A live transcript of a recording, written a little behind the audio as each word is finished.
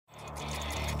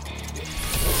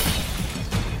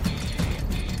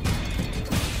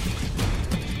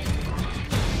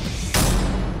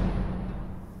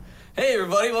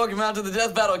everybody. Welcome out to the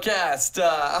Death Battle Cast.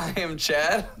 I am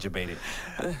Chad. Debated.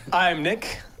 I'm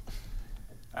Nick.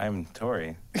 I'm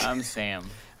Tori. I'm Sam.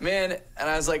 Man, and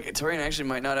I was like, Torian actually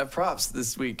might not have props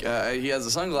this week. He has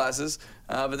the sunglasses,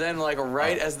 but then like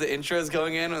right as the intro is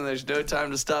going in, when there's no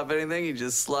time to stop anything, he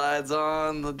just slides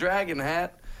on the dragon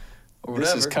hat or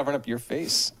whatever. This is covering up your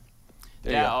face.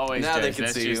 There Yeah, you go. always Now does. they can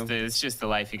That's see just you. it's just the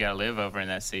life you gotta live over in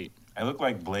that seat. I look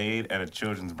like Blade at a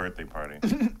children's birthday party.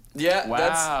 Yeah,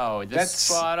 Wow, that's that's-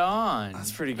 spot on.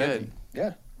 that's pretty good.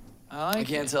 Yeah. I like I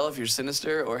can't it. tell if you're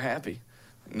sinister or happy.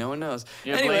 No one knows.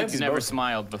 Yeah, Anyway, Blade's never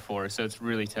smiled before, so it's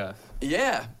really tough.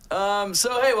 yeah.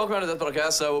 So hey, welcome to Death Battle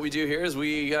Cast. So what we do here is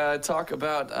we talk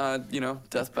about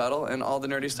Death Battle and all the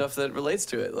nerdy stuff that relates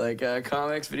to it, like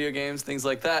comics, video games, things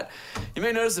like that. You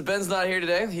may notice that Ben's not here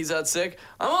today. He's out sick.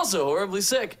 I'm also horribly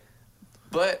sick,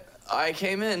 but I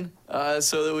came in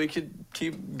so that we could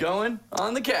keep going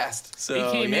on the cast. So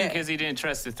He came in yeah. because he didn't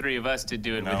trust the three of us to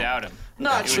do it No. without him.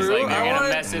 Not It was true. like they're gonna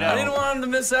mess it I up. didn't want him to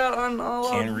miss out on all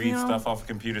Can't of, read you know. stuff off a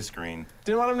computer screen.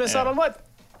 Didn't want to miss out on what?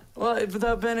 Well,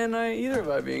 without Ben and either of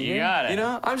us being You here. got it. You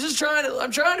know, I'm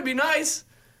trying to be nice.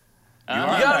 You You are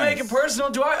gotta nice. make it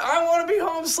personal. I want to be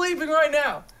home sleeping right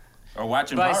now. Or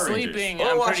watching By Power sleeping, Rangers.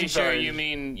 Or I'm watching pretty sure Power you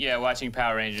Rangers. mean watching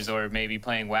Power Rangers or maybe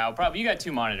playing WoW. Probably you got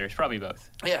two monitors, probably both.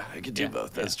 Yeah, I could do Yeah,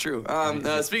 both. yeah. That's true.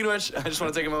 Speaking of which, I just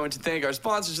want to take a moment to thank our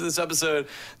sponsors for this episode.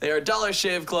 They are Dollar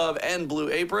Shave Club and Blue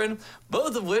Apron,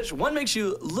 both of which, one makes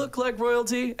you look like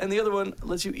royalty, and the other one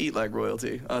lets you eat like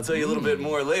royalty. I'll tell you a little bit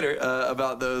more later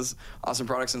about those awesome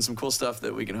products and some cool stuff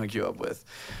that we can hook you up with.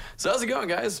 So how's it going,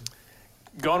 guys?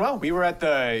 Going well. We were at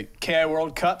the KI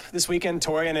World Cup this weekend,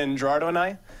 Torian and Gerardo and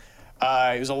I.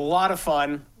 It was a lot of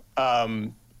fun.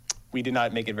 We did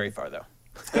not make it very far, though.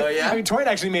 Oh, yeah? I mean, Torian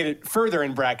actually made it further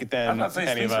in bracket I'm than not saying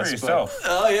any speak of for us. but yourself.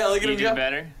 Oh, yeah, look at You him did go.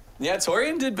 better. Yeah,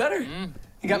 Torian did better.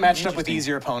 He got matched up with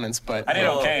easier opponents, but I did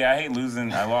Oh. okay. I hate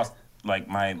losing. I lost like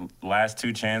my last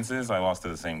two chances. I lost to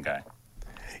the same guy.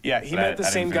 yeah, he But met the I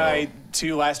same didn't guy feel-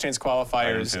 2 last chance I didn't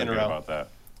qualifiers feel in a good row. about that.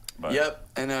 But Yep,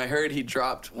 and I heard he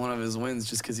dropped one of his wins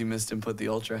just because he missed input the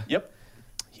Ultra. Yep,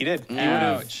 he did.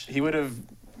 Ouch. He would have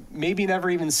maybe never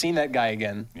even seen that guy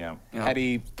again yeah. Yeah. had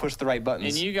he pushed the right And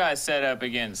buttons. you guys set up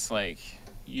against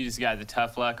you just got the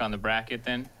tough luck on the bracket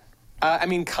then. I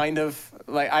mean, kind of.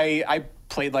 Like I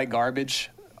played like garbage,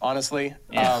 honestly.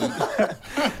 Yeah.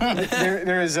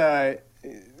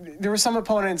 There were some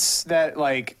opponents that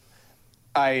like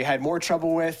I had more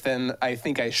trouble with than I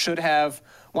think I should have.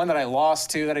 One that I lost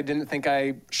to that I didn't think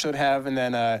I should have, and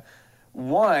then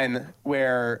one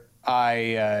where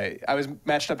I was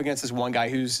matched up against this one guy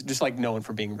who's just like known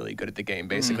for being really good at the game,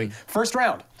 basically. First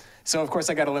round. So of course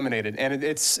I got eliminated, and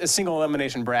it's a single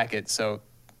elimination bracket. So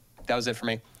that was it for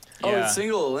me. Oh, Yeah. it's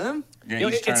single elim? Yeah, You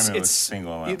know, each tournament was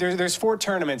single. There's 4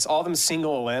 tournaments, all of them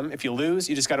single elim. If you lose,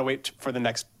 you just got to wait for the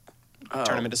next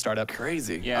tournament to start up.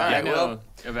 Crazy. Yeah, All I right, know well,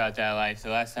 about that life. The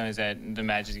last time I was at the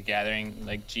Magic the Gathering,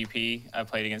 like GP, I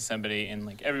played against somebody, and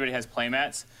like everybody has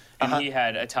playmats, and he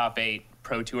had a top 8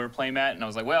 Pro Tour playmat, and I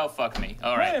was like, well, fuck me.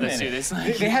 All Wait right, a let's do minute. this.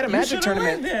 They had a You Magic should've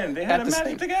tournament. went then. They had at a the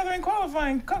Magic the Gathering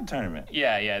qualifying cup tournament.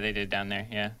 yeah, they did down there.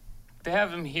 Yeah, they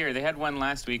have them here. They had one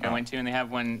last week I went to, and they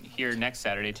have one here next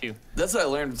Saturday too. that's what I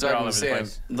learned from They're talking all to over the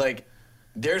Sam. place. Like,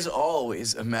 there's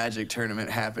always a Magic tournament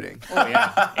happening. Oh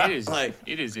yeah, it is. Like-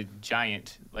 it is a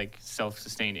giant,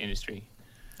 self-sustained industry.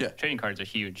 Yeah. Trading cards are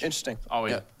huge. Interesting.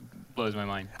 Always Yeah. blows my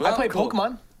mind. Well, I played cool.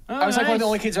 Pokemon. Oh, I was like one of the nice.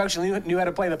 only kids who actually knew how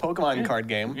to play the Pokemon card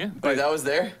game. Yeah. Wait, that was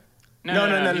there? No,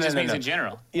 no, He just no, means no. in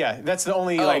general. Yeah, that's the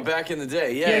only Oh, like. back in the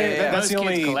day. Yeah, Yeah, yeah, yeah, yeah. that's Most the kids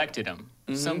only- collected them.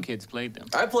 Some kids played them.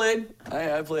 I played.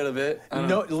 I played a bit. I don't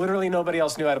know. No, literally nobody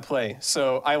else knew how to play,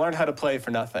 so I learned how to play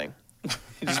for nothing.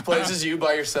 It just plays as you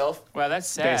by yourself. Wow, that's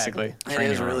sad. Basically, It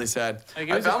is really sad. Like,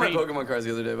 it I was a found my pretty- Pokemon cards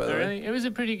the other day, by the way. Really, it was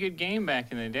a pretty good game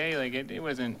back in the day. Like it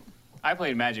wasn't. I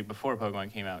played Magic before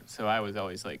Pokemon came out, so I was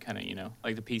always like kind of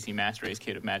like the PC Master Race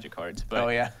kid of Magic cards. But oh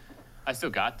yeah. I still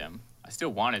got them. I still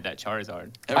wanted that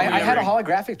Charizard. I had a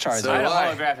holographic Charizard. So- I had a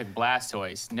why? holographic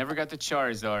Blastoise. Never got the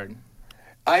Charizard.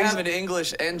 I have an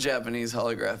English and Japanese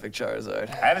holographic Charizard.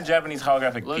 I had a Japanese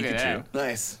holographic Look at Pikachu. that.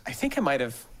 Nice. I think I might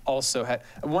have also had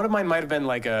one of mine. Might have been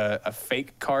like a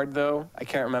fake card though. I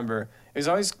can't remember. It was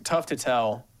always tough to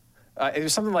tell. It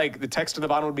was something like the text at the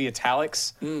bottom would be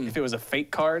italics if it was a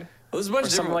fake card. Well, there's a bunch or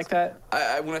of something different- like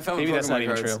that. When I found Maybe my that's not Pokemon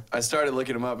even cards, true. I started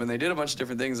looking them up, and they did a bunch of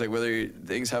different things, like whether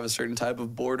things have a certain type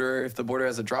of border, if the border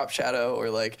has a drop shadow, or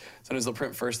like sometimes they'll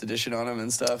print first edition on them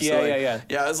and stuff. Yeah, so, like, yeah.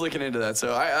 Yeah, I was looking into that.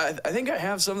 So I think I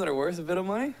have some that are worth a bit of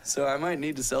money, so I might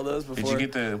need to sell those before Did you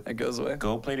get the it goes away.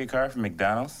 gold plated card from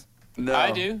McDonald's? No.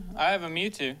 I do. I have a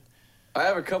Mewtwo. I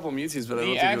have a couple Mewtwo's, but I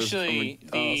don't think it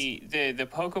was the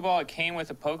Pokeball, it came with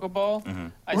a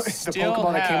Pokeball. I The still Pokeball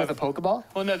have, that came with a Pokeball?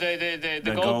 Well, no, the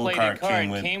gold gold-plated card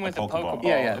card came with a Pokeball.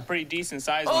 Yeah. A pretty decent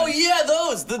size Oh one. yeah,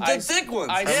 those the I- thick ones.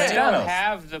 I yeah. still McDonald's.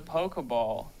 have the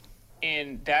Pokeball,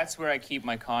 and that's where I keep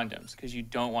my condoms, because you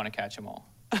don't want to catch them all.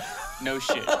 No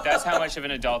shit. That's how much of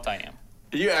an adult I am.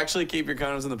 Do you actually keep your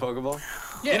condoms in the Pokeball?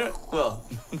 Yeah. You don't, well,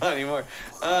 not anymore.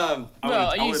 Well,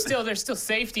 I would- there's still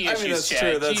safety I issues, mean, that's Chad.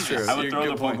 true, that's Jesus. true. I would throw the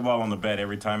Good point. Pokeball on the bed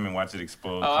every time and watch it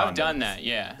explode. Oh, I've Condom. done that.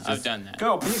 Yeah, I've done that.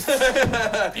 Go.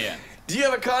 Yeah. Do you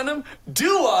have a condom? Do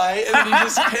I? And then you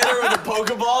just hit her with a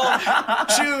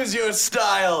Pokeball. Choose your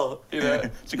style. You know,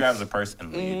 She grabs the purse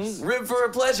and leaves. rib for a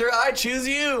pleasure. I choose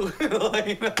you.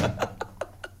 Like,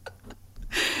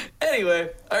 anyway,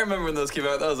 I remember when those came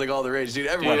out. That was like all the rage, dude.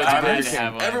 Everybody Dude, went to I had Burger to King.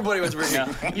 have one. Everybody went to Burger King.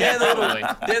 No. Yeah, Yeah, they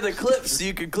probably. had the clips, so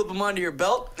you could clip them onto your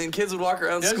belt, and kids would walk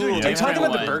around Those school. were Are you different talking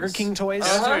about the ones. Burger King toys?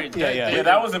 Those are- Yeah,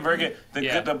 that was the burger.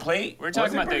 Yeah. The plate. We're talking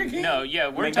was it about Burger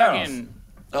King? we're McDonald's. talking.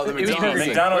 Oh, the It was McDonald's. Burger King.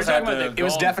 McDonald's We're had talking about the It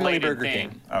was definitely gold-plated Burger thing.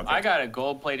 King. Okay. I got a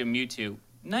gold-plated Mewtwo.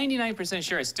 99%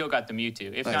 sure I still got the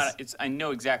Mewtwo. If Nice. not, I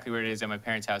know exactly where it is at my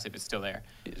parents' house if it's still there.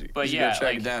 But You should go yeah,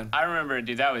 track it like, down. I remember,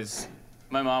 dude,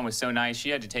 my mom was so nice. She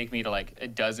had to take me to like a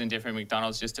dozen different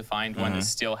McDonald's just to find one that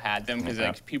still had them because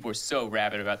like people were so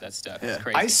rabid about that stuff. Yeah. It's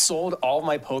crazy. I sold all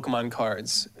my Pokemon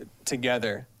cards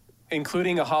together,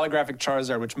 including a holographic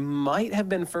Charizard, which might have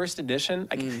been first edition.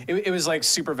 It was like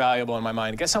super valuable in my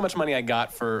mind. Guess how much money I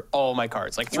got for all my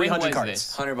cards? Like When 300 was cards.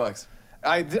 this? $100.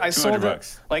 I sold it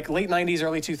 $200. like late 90s,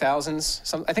 early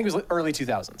 2000s. I think it was early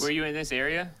 2000s. Were you in this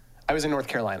area? I was in North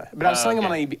Carolina, but I was selling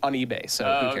okay. them on eBay, so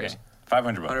Oh, who okay. cares?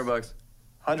 $500. $100.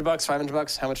 $100,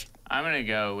 $500, how much? I'm gonna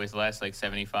go with less, like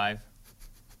 75.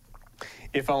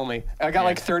 If only. I got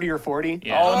like 30 or 40.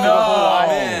 Yeah. Oh, For the no. whole lot.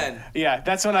 Man. Yeah,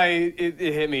 that's when it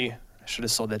hit me. I should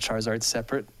have sold that Charizard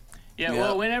separate. Yeah, Yeah.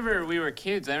 well, whenever we were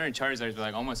kids, I remember Charizards were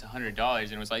like almost $100,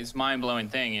 and it was like this mind-blowing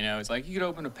thing, you know? It's like, you could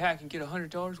open a pack and get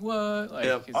 $100, what? Like,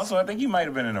 Yep. it's- Also, I think you might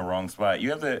have been in the wrong spot.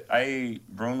 I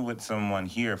roomed with someone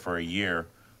here for a year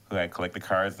who had collected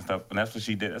cards and stuff, and that's what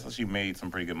she did. That's what she made some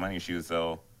pretty good money. She would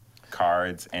sell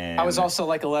cards and. I was also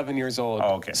like 11 years old.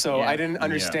 Oh, okay. So Yeah. I didn't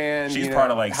understand. She's you part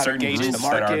know, of like how to certain gauge groups the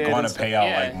that market are going and to stuff. pay out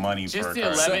yeah, like money just for the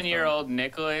cards. 11-year-old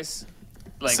Nicholas,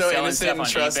 like So selling innocent stuff on and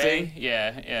trusting. eBay.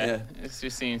 Yeah. Yeah. It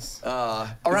just seems.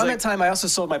 Around like- that time, I also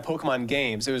sold my Pokemon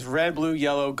games. It was red, blue,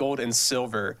 yellow, gold, and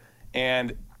silver.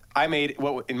 And I made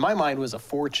what in my mind was a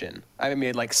fortune. I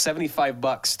made like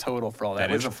 $75 total for all that.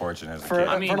 That is which a fortune as a for, kid.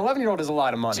 I mean, for an 11-year-old is a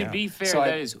lot of money. To be fair, So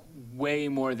that is way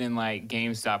more than like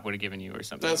GameStop would have given you or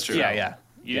something. That's true. Yeah.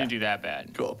 You didn't do that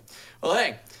bad. Cool. Well,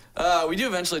 hey, we do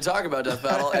eventually talk about Death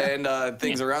Battle and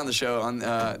things around the show on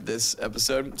this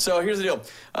episode. So here's the deal.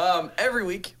 Every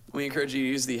week, we encourage you to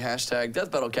use the hashtag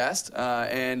DeathBattleCast,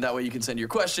 and that way you can send your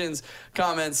questions,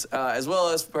 comments, as well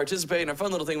as participate in a fun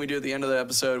little thing we do at the end of the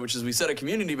episode, which is we set a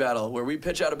community battle where we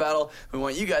pitch out a battle we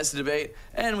want you guys to debate,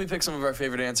 and we pick some of our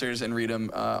favorite answers and read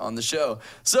them on the show.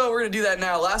 So we're going to do that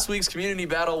now. Last week's community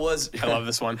battle was... I love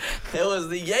this one. It was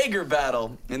the Jaeger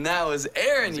battle, and that was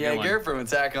Aaron That's a good Yeager one. from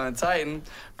Attack on Titan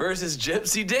versus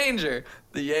Gypsy Danger,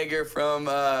 the Jaeger from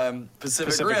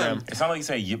Pacific Pacific Rim. Rim. It sounded like you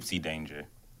say Yipsy Danger.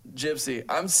 Gypsy,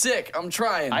 I'm sick. I'm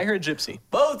trying. I heard Gypsy.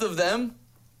 Both of them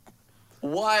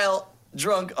while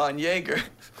drunk on Jaeger.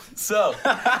 So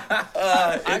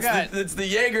it's the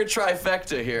Jaeger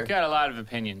trifecta here. Got a lot of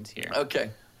opinions here.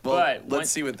 Okay. Well, But let's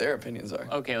see what their opinions are.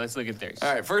 Okay, let's look at theirs.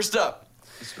 All right, first up.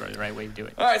 This is the right way to do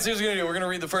it. All right, so here's what we're going to do. We're going to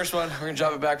read the first one. We're going to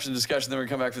drop it back for some discussion, then we're going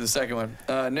to come back for the second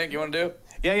one. Nick, you want to do it?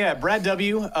 Yeah. Brad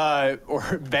W. Or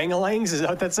Bangalangs, is that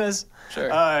what that says? Sure.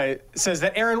 Says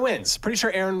that Aaron wins. Pretty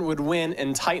sure Aaron would win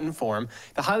in Titan form.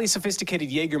 The highly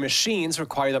sophisticated Jaeger machines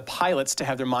require the pilots to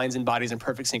have their minds and bodies in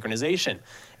perfect synchronization.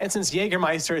 And since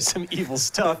Jägermeister is some evil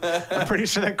stuff, I'm pretty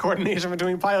sure that coordination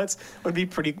between pilots would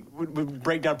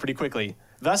break down pretty quickly.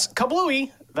 Thus, kablooey,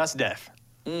 thus death.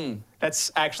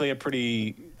 That's actually a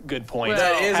pretty good point. Well,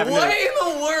 That is Having what to-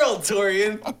 in the world,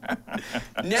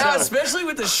 Torian? Now, especially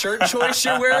with the shirt choice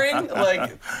you're wearing,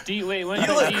 like, Do you you look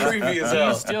creepy as Do you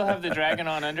hell. still have the dragon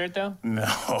on under it though? No.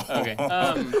 Okay.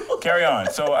 Carry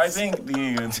on. So I think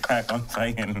the Attack on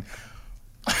Titan.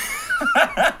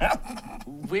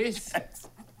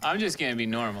 I'm just gonna be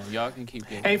normal. Y'all can keep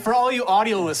getting. Hey, for all you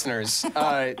audio listeners, just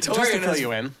to Torian fill is-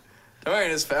 you in, Torian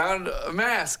has found a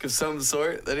mask of some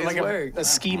sort that he's like wearing. a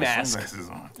ski mask. Sunglasses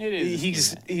on. It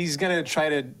is. He's gonna try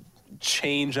to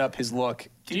change up his look.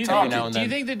 Do you, every think, now and do you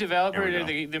then. think the developer, Here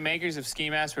we the makers of Ski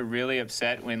Mask, were really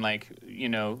upset when, like,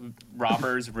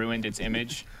 robbers ruined its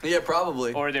image? Yeah,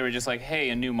 probably. Or they were just like, hey,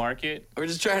 a new market? We're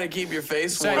just trying to keep your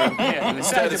face So- warm. yeah,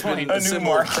 Instead, it's besides the been point. a A new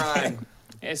symbol of market. crime.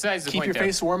 Besides the Keep point, your though,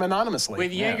 face warm anonymously.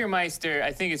 with Yeah. Jägermeister,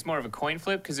 I think it's more of a coin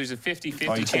flip because there's a 50-50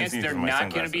 Oh, you can't chance see it they're from my not going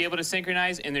to sunglasses. be able to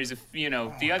synchronize, and there's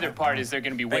the other part is they're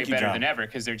going to be way Thank you, better John. than ever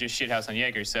because they're just shithouse on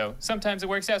Jaeger. So sometimes it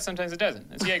works out, sometimes it doesn't.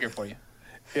 It's Jaeger for you.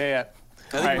 Yeah.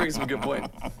 I think he brings up a good point.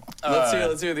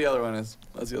 Let's see what the other one is.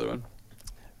 What's the other one?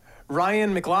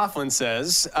 Ryan McLaughlin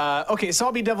says, okay, so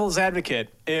I'll be devil's advocate.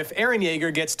 If Aaron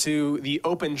Yeager gets to the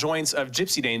open joints of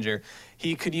Gypsy Danger,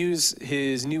 he could use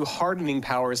his new hardening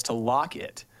powers to lock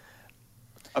it.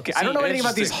 Okay, I don't know anything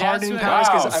about these interesting. hardening That's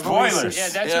powers what- because Wow, I've always spoilers. Yeah,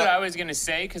 that's Yeah. what I was gonna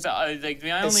say because like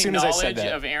the only soon as I said knowledge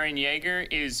that. of Eren Yeager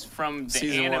is from the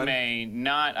Season anime.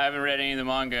 Not I haven't read any of the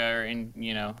manga or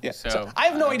Yeah. So I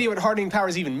have no idea what hardening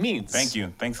powers even means. Thank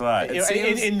you. Thanks a lot. You know,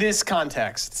 seems- in this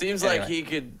context. Seems Anyway. like he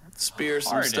could spear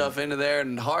some Harden. stuff into there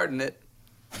and harden it.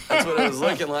 That's what it was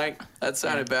looking like. That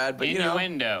sounded bad, but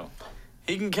innuendo.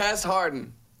 he can cast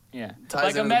harden. Yeah, Ties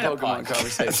like a into the Pokemon Metapod.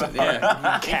 conversation.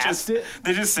 Yeah. Cast it.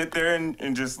 They just sit there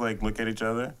and just like look at each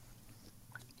other.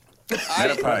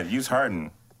 Metapod, use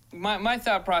Harden. My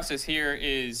thought process here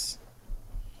is,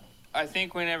 I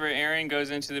think whenever Eren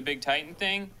goes into the big Titan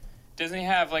thing, doesn't he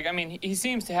have like? I mean, he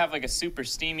seems to have like a super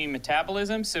steamy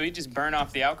metabolism, so he just burn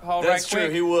off the alcohol That's right true.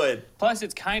 quick. He would. Plus,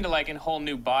 it's kind of like a whole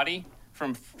new body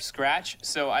from scratch,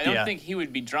 so I don't Yeah. think he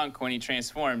would be drunk when he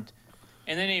transformed.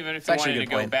 And then even if he actually a wanted to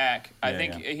good go point. back, I Yeah,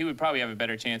 think yeah. he would probably have a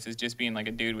better chance as just being like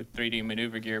a dude with 3D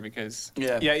maneuver gear because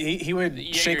Yeah. Yeah, he would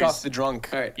shake Jaeger's- off the drunk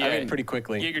All right. Yeah. I mean, pretty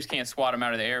quickly. Jaegers can't swat him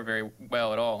out of the air very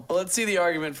well at all. well, let's see the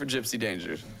argument for Gypsy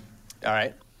Danger. All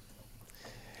right.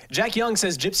 Jack Young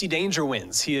says Gypsy Danger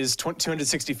wins. He is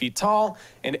 260 feet tall,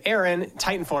 and Aaron,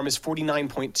 Titan form, is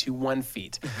 49.21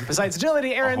 feet. Besides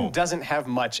agility, Aaron Oh. doesn't have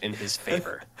much in his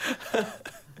favor.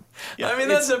 I mean,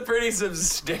 that's a pretty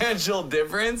substantial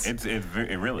difference. It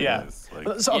really Yeah. is.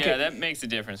 Like, So, okay, Yeah, that makes a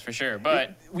difference for sure.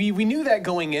 But we knew that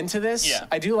going into this. Yeah.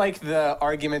 I do like the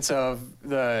arguments of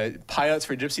the pilots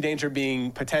for Gypsy Danger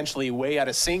being potentially way out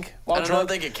of sync I while don't know if drunk.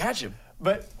 they could catch him.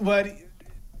 But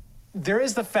there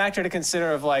is the factor to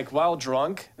consider of like while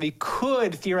drunk, they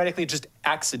could theoretically just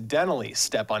accidentally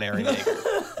step on Aaron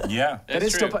Yeager. yeah. That That's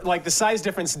is still true. like the size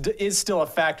difference is still a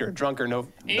factor, drunk or no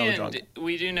and drunk.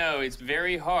 we do know it's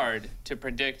very hard to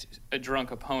predict a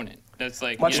drunk opponent. That's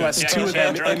like Much less Jack two of Chan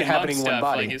them drunk and inhabiting monk one stuff,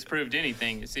 body. Like it's proved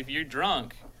anything. It's if you're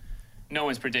drunk, no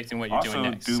one's predicting what you're Also,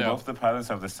 doing next. do So both the pilots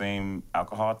have the same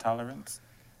alcohol tolerance?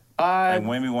 Uh, Like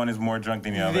maybe one is more drunk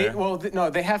than the other. no,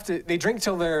 they have to. They drink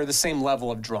till they're the same level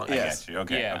of drunk. I Yeah. get you.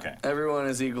 Okay. Yeah. Okay. Everyone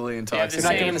is equally they have intoxicated.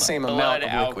 not given the same amount blood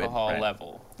of liquid, alcohol right.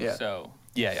 level. Yeah. So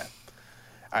Yeah.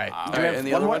 All right. All Do we right, have and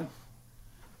the other more? one?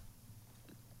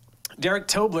 Derek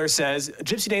Tobler says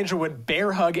Gypsy Danger would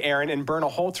bear hug Aaron and burn a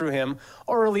hole through him,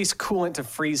 or release coolant to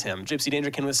freeze him. Gypsy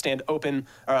Danger can withstand ocean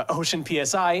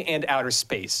PSI and outer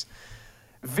space.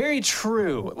 Very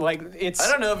true. Like it's.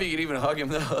 I don't know if you could even hug him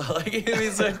though. Like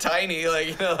he's so tiny.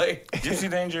 Like like.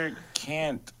 Gypsy Danger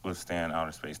can't withstand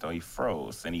outer space though. He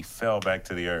froze and he fell back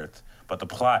to the earth. But the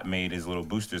plot made his little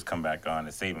boosters come back on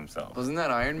to save himself. Wasn't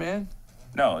that Iron Man?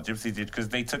 No, Gypsy did because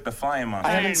they took the flying monster.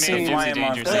 I haven't Iron seen Man, the Gypsy flying Danger,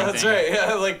 monster. same That's thing. right.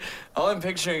 Yeah, like all I'm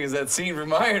picturing is that scene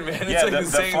from Iron Man. It's Yeah, like the the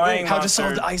same flying thing. How to solve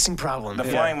monster- the icing problem. The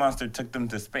Yeah. flying monster took them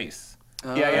to space.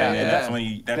 Oh, Yeah, And yeah. that's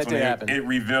when That when did happen. it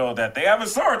revealed that they have a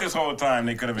sword this whole time.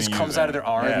 They could have been Just using. comes out of their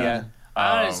arm. Yeah.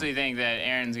 I honestly think that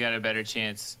Aaron's got a better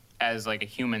chance as like a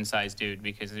human-sized dude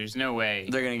because there's no way.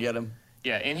 They're gonna get him.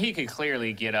 Yeah, and he could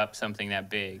clearly get up something that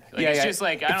big. Like, Yeah, it's yeah. just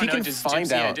like If I he don't know. can Does find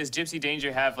Gypsy, out- does Gypsy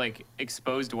Danger have like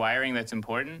exposed wiring that's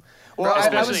important? Well,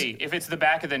 Especially if it's the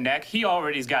back of the neck, he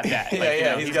already's got that. Yeah, Like, you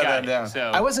yeah, know, he's got that it. down. So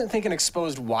I wasn't thinking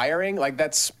exposed wiring. Like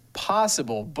that's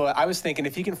possible, but I was thinking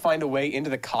if he can find a way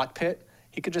into the cockpit,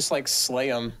 he could just like slay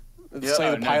them, slay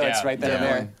Oh, the no pilots doubt. right then and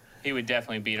Yeah. there. he would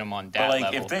definitely beat him on that But like,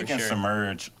 level if they for can sure.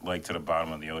 submerge like to the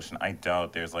bottom of the ocean, I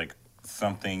doubt there's like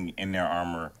something in their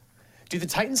armor. Do the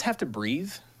Titans have to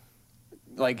breathe?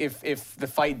 Like if the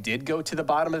fight did go to the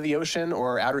bottom of the ocean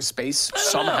or outer space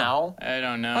somehow? I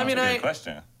don't know. I mean, Good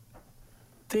question.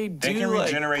 They do can like,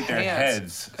 regenerate their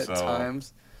pants heads, at so-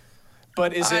 times.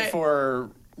 But is I- it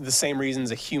for the same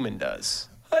reasons a human does?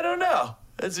 I don't know.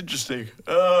 That's interesting.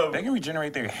 They can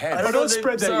regenerate their heads. I don't don't know,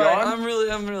 spread that sorry, yawn.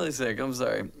 I'm really sick. I'm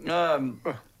sorry.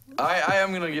 I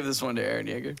am gonna give this one to Aaron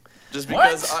Yeager, just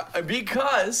What?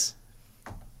 because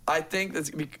I think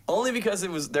that's only because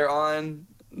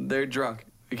they're drunk.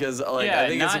 Because like Yeah, I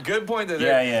think it's a not- good point that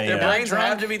Yeah, their yeah. brains Not have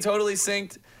drunk. to be totally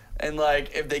synced, and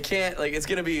like if they can't, like it's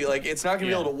gonna be like it's not gonna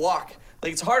be Yeah. able to walk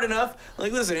Like it's hard enough.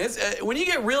 Like listen, it's when you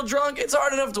get real drunk, it's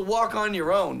hard enough to walk on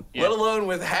your own. Yeah. Let alone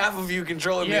with half of you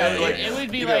controlling Yeah, the other. Like it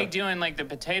would be you like know. doing like the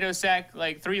potato sack,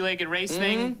 like three-legged race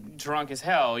thing, drunk as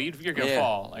hell. You're gonna Yeah,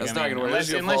 fall. Like, that's not gonna work. Unless,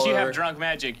 You're gonna unless fall you over. have drunk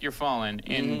magic, you're falling.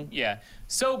 And yeah,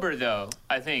 sober though,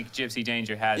 I think Gypsy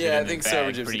Danger has it. Yeah, in I think the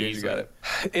sober bag Gypsy pretty Danger easily.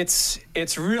 got it.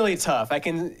 It's really tough. I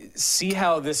can see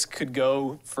how this could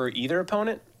go for either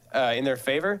opponent in their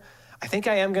favor. I think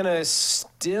I am gonna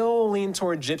still lean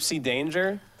toward Gypsy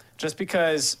Danger, just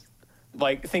because,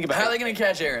 like, think about How are they it. gonna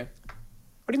catch Aaron?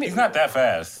 What do you mean? He's not that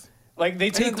fast. Like they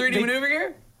In take 3D they, maneuver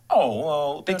gear? Oh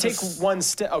well. they take one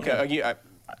step. Okay, yeah.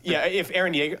 If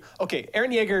Aaron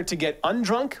Yeager to get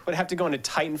undrunk would have to go into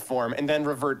Titan form and then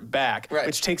revert back, Right.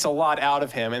 which takes a lot out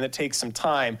of him and it takes some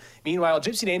time. Meanwhile,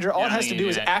 Gypsy Danger, all Yeah, it I has think to you do do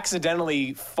is that.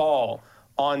 accidentally fall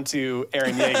onto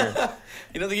Aaron Yeager.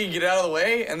 You don't think he can get out of the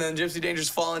way and then Gypsy Danger's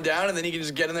falling down and then he can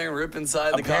just get in there and rip inside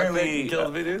the cockpit Apparently, and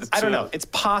kill the dudes? I don't know. It's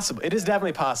possible. It is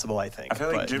definitely possible, I think. I feel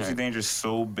like but- Gypsy Danger's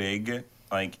so big,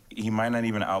 like he might not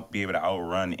even be able to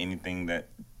outrun anything that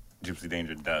Gypsy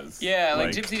Danger does. Yeah,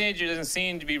 like Gypsy Danger doesn't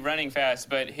seem to be running fast,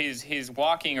 but his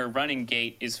walking or running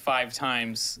gait is 5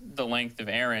 times the length of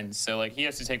Aaron's. So like he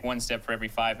has to take one step for every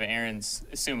 5 of Aaron's,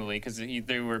 assumably, because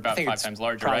they were I about think 5 it's times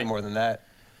larger, probably right? more than that.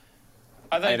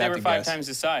 I thought I'd they have were to 5 guess. times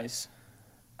the size.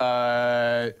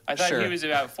 I I thought sure. he was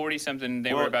about 40 something.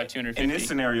 They were about 250. In this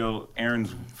scenario,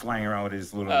 Aaron's flying around with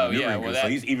his little Oh, maneuver yeah, gear, well, so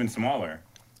that- he's even smaller.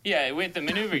 Yeah, with the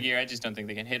maneuver gear, I just don't think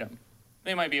they can hit him.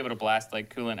 They might be able to blast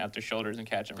like coolant out their shoulders and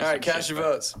catch him. or All right, some cast shit, your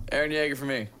but votes. Aaron Yeager for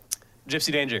me.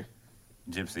 Gypsy Danger.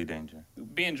 Gypsy Danger.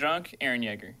 Being drunk, Aaron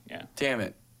Yeager. Yeah. Damn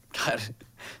it. God,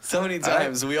 so many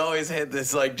times we always hit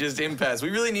this like just impasse. We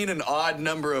really need an odd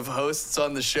number of hosts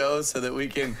on the show so that we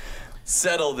can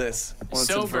settle this once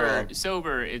and for all.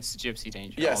 Sober, it's Gypsy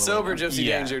Danger. Yeah, all the way sober around. Gypsy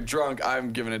Yeah. Danger, drunk,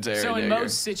 I'm giving it to Aaron So in Yeager.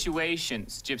 most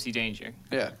situations, Gypsy Danger.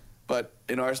 Yeah, but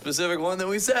in our specific one that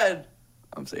we said,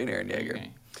 I'm saying Aaron Yeager.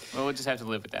 Okay. Well, we'll just have to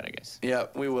live with that, I guess. Yeah,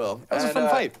 we will. That was a And, fun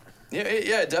fight. Yeah,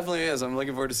 it definitely is. I'm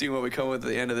looking forward to seeing what we come with at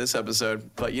the end of this episode.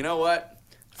 But you know what?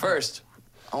 First,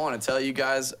 I want to tell you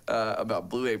guys about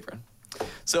Blue Apron.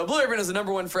 So Blue Apron is the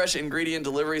 #1 fresh ingredient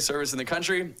delivery service in the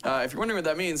country. If you're wondering what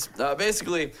that means,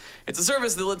 basically, it's a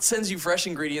service that sends you fresh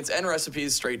ingredients and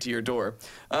recipes straight to your door.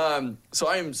 So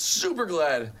I am super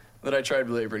glad that I tried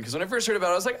Blue Apron, because when I first heard about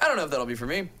it, I was like, I don't know if that'll be for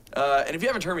me. And if you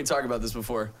haven't heard me talk about this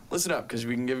before, listen up, because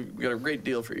we got a great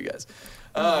deal for you guys.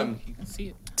 You can see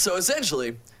it. So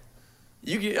essentially,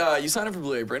 you sign up for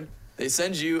Blue Apron. They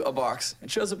send you a box. It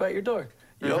shows up at your door.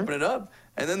 You open it up,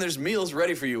 and then there's meals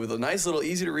ready for you with a nice little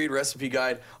easy-to-read recipe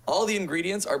guide. All the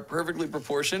ingredients are perfectly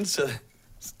proportioned. So,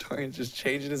 Dorian's just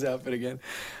changing his outfit again.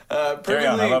 Carry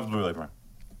on. I love Blue Apron.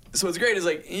 So what's great is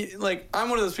like I'm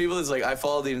one of those people that's like I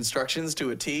follow the instructions to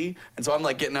a T, and so I'm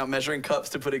like getting out measuring cups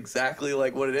to put exactly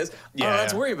like what it is. I don't have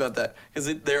to Yeah. worry about that because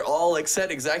they're all like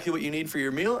set exactly what you need for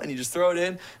your meal, and you just throw it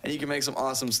in, and you can make some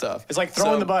awesome stuff. It's like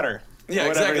throwing So- the butter. Yeah, or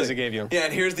whatever exactly. it is it gave you. Yeah,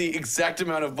 and here's the exact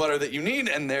amount of butter that you need,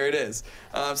 and there it is.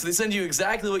 So they send you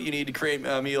exactly what you need to create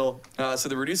a meal. So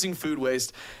they're reducing food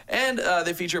waste, and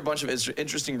they feature a bunch of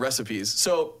interesting recipes.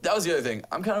 So that was the other thing.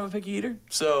 I'm kind of a picky eater,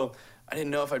 so I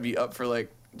didn't know if I'd be up for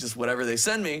like just whatever they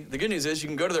send me. The good news is you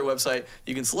can go to their website,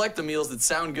 you can select the meals that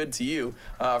sound good to you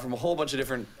from a whole bunch of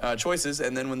different choices,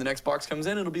 and then when the next box comes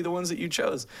in, it'll be the ones that you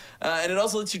chose. And it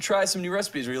also lets you try some new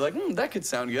recipes where you're like, that could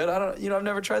sound good. I've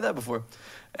never tried that before.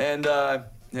 And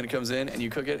then it comes in and you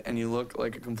cook it and you look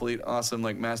like a complete awesome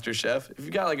like master chef. If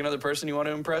you've got like another person you want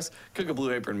to impress, cook a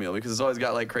Blue Apron meal because it's always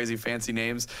got like crazy fancy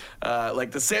names,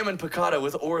 like the salmon piccata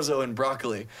with orzo and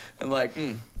broccoli, and like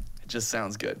it just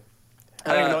sounds good. I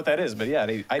don't even know what that is, but yeah, I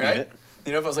Right? did it.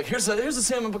 You know, if I was like, here's a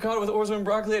salmon piccata with orzo and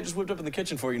broccoli, I just whipped up in the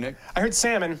kitchen for you, Nick. I heard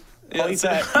salmon. Yeah, I'll eat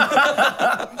salmon.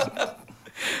 that.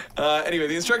 Anyway,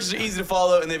 the instructions are easy to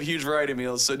follow, and they have a huge variety of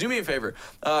meals. So do me a favor.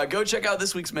 Go check out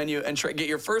this week's menu and get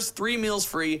your first 3 meals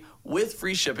free with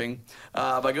free shipping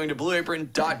by going to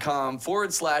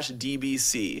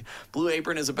blueapron.com/DBC. Blue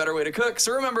Apron is a better way to cook.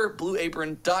 So remember,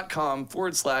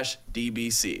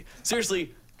 blueapron.com/DBC.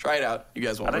 Seriously, try it out. You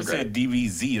guys won't I just regret said it.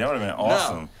 DBZ. That would have been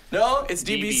awesome. No, it's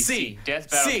DBC. Death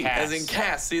Battle C, as in Cast.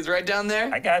 cast. See, it's right down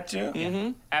there. I got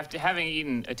you. After having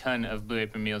eaten a ton of Blue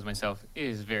Apron meals myself, it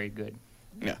is very good.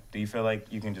 Yeah. Do you feel like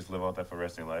you can just live off that for the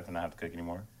rest of your life and not have to cook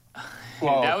anymore?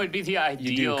 Well, That would be the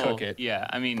ideal. cook it. Yeah,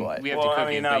 I mean, But- we have Well, to cook I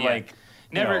mean, it, not but yeah. like,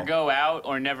 never you know. go out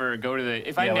or never go to the.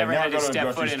 If I Yeah, like never never had go to to a step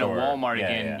grocery foot in a store. Walmart Yeah,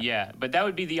 again, yeah. but that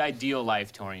would be the ideal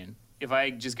life, Torian. If I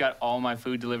just got all my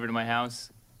food delivered to my house,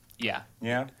 yeah,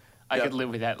 Yeah. I Yeah. could live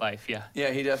with that life. Yeah.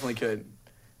 Yeah, he definitely could.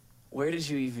 where did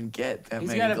you even get that He's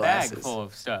many got a glasses? bag full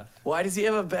of stuff. Why does he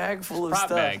have a bag full of Prop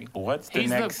stuff? bag. What's the He's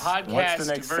next? the what's the podcast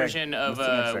next version of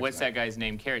what's section? that guy's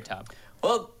name? Carrot Top.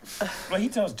 Well, Well, he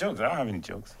tells jokes. I don't have any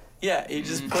jokes. yeah, he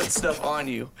just puts stuff on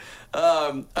you.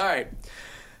 All right.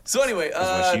 So anyway,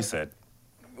 That's what she said.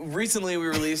 recently we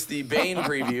released the Bane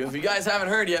preview. If you guys haven't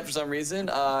heard yet for some reason,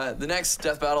 the next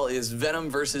death battle is Venom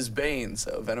versus Bane.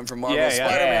 So Venom from Marvel's Yeah, yeah.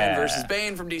 Spider-Man Yeah. versus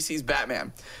Bane from DC's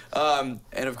Batman. And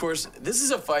of course, this is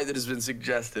a fight that has been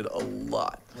suggested a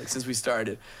lot, like since we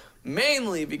started.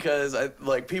 Mainly because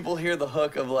people hear the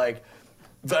hook of like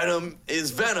Venom is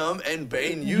Venom and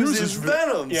Bane uses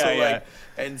Venom. Yeah, so yeah. like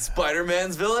and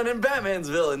Spider-Man's villain and Batman's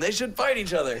villain, they should fight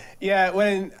each other. Yeah,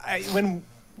 when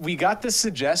we got this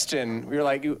suggestion, we were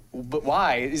like, but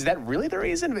why? Is that really the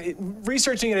reason?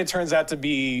 Researching it, it turns out to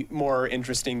be more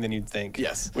interesting than you'd think.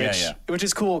 Yes. Which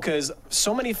is cool because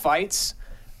so many fights,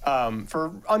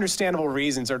 for understandable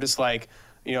reasons, are just like,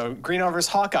 Green Arrow versus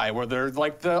Hawkeye, where they're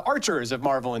like the archers of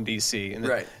Marvel and DC. And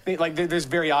Right. there's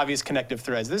very obvious connective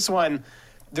threads. This one,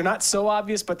 they're not so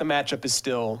obvious, but the matchup is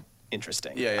still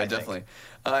interesting. Yeah, I think. definitely.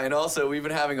 And also, we've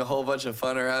been having a whole bunch of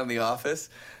fun around the office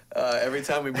every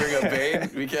time we bring up Bane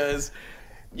because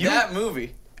that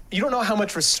movie. You don't know how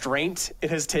much restraint it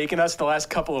has taken us the last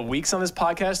couple of weeks on this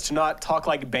podcast to not talk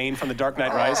like Bane from The Dark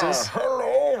Knight Rises.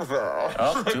 Hello there.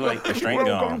 Oh, too late. The strain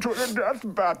gone. to the Death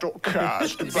Battle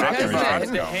Cast. Exactly. Because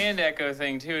Restraint's the gone. hand echo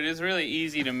thing too, it is really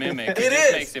easy to mimic. It just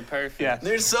is. makes it perfect. Yeah.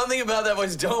 There's something about that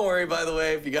voice. Don't worry, by the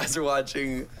way, if you guys are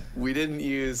watching, we didn't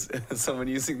use someone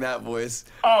using that voice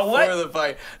Oh, what? for the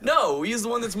fight. No, we used the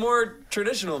one that's more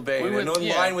traditional Bane We would- and in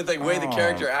yeah. line with the way the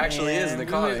character actually is in the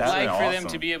man. comics. That'd Like been for them awesome.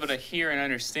 to be able to hear and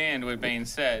understand what Bane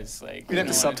says. Like We'd have to you know what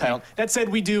I subtitle. mean? That said,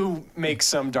 we do make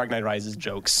some Dark Knight Rises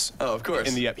jokes Oh, of course.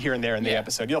 in the here and there in the Yeah.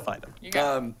 episode. You'll find them. You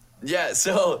got Yeah,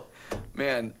 so,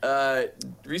 man,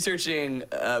 researching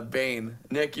Bane.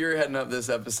 Nick, you're heading up this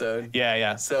episode. Yeah,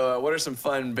 yeah. So, what are some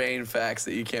fun Bane facts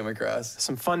that you came across?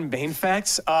 Some fun Bane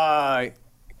facts.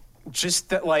 Just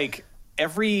that, like,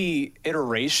 every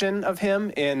iteration of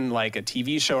him in, like, a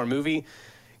TV show or movie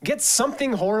gets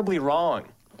something horribly wrong.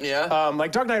 Yeah?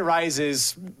 Like, Dark Knight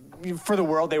Rises, for the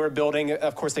world they were building,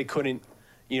 of course they couldn't,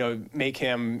 make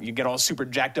him, you get all super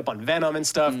jacked up on Venom and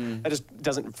stuff. That just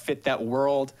doesn't fit that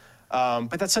world. But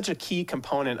that's such a key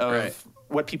component of Right.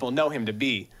 what people know him to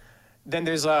be. Then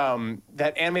there's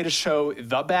that animated show,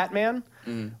 The Batman,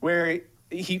 where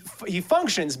he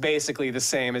functions basically the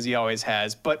same as he always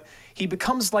has, but he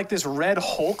becomes like this red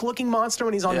Hulk-looking monster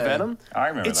when he's on Yeah. Venom. I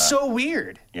remember It's that. so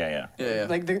weird. Yeah. Yeah.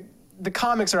 Like the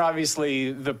comics are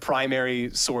obviously the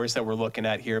primary source that we're looking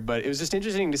at here, but it was just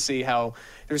interesting to see how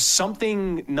there's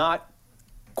something not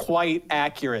quite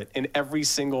accurate in every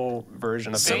single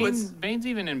version of Bane. Bane's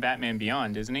even in Batman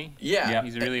Beyond, isn't he? Yeah.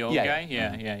 He's a really old Yeah. guy.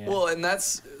 Yeah. Well, and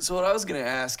that's so. What I was gonna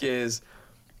ask is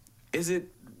it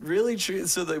really true?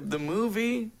 So the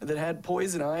movie that had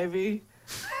Poison Ivy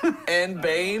and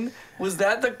Bane, was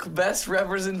that the best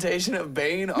representation of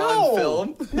Bane on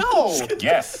film? No,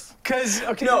 Yes. because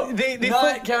okay, No, they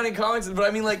not counting comics, but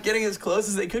I mean like getting as close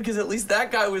as they could because at least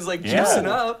that guy was like Yeah. juicing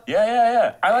up.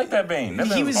 Yeah. I like that Bane. That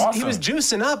he Bane was awesome. he was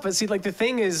juicing up, but see, like the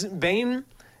thing is, Bane.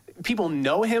 People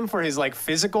know him for his like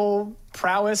physical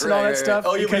prowess and all Right, that right, stuff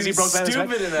right. Oh, yeah, because but he broke he's Batman's stupid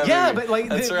back. in that Yeah, movie. but like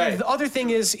That's right. the other thing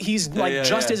is he's like yeah,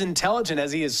 just yeah. as intelligent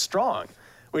as he is strong,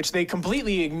 which they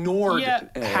completely ignored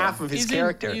half of his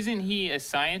character. Isn't he a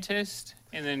scientist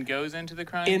and then goes into the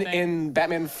crime in thing? in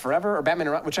Batman Forever or Batman,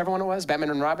 whichever one it was, Batman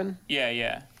and Robin.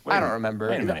 Yeah. I don't remember.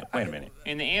 Wait a minute.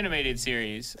 In the animated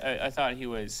series, I thought he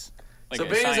was like So a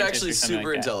Bane is scientist actually or something super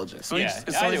like that. intelligent. So, Yeah. so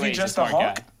Either is way, he he's just a a smart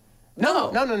Hulk? guy.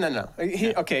 No.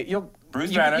 Okay,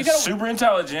 Bruce you Banner, gotta- super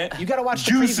intelligent. you gotta watch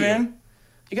the juicing. preview.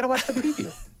 You gotta watch the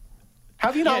preview. How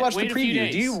have you not Yeah, watched the wait a few preview? Do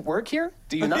days. you work here?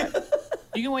 Do you not?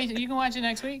 You can wait. You can watch it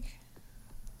next week.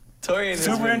 Torian has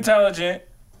Super been- intelligent,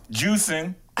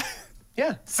 juicing.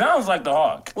 Yeah. Sounds like the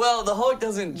Hulk. Well, the Hulk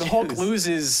doesn't. The Hulk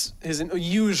juice.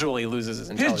 usually loses his His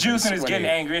intelligence. juicing is when getting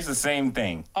he- angry. It's the same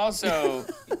thing. Also,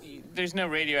 there's no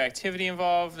radioactivity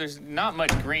involved. There's not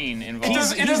much green involved. He's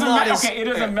not as- It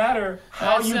doesn't matter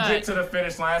how That's you not- get to the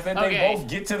finish line. That Okay. they both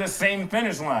get to the same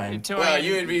finish line. Torian, Well,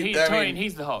 you would be- I mean,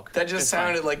 he's the Hulk. That just That's fine.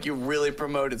 sounded like you really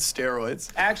promoted steroids.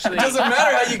 Actually, It doesn't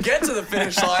matter how you get to the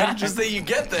finish line, just that you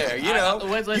get there. You know,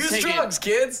 let's use take it- drugs,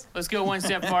 kids. Let's go one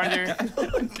step farther.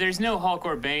 There's no Hulk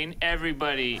or Bane.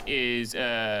 Everybody is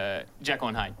Jekyll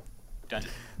and Hyde. Done.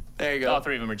 There you go. All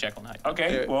three of them are Jekyll and Hyde.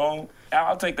 Okay, Yeah. well,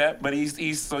 I'll take that. But he's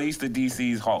the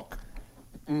DC's Hulk.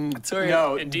 Torian,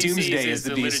 No, And DC's Doomsday is is the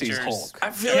the DC's literature's- Hulk. I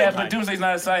feel Yeah, like but Doomsday's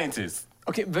not a scientist.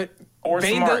 Okay, but Or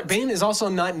smart. Bane is also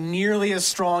not nearly as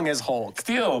strong as Hulk.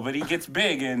 Still, but he gets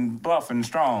big and buff and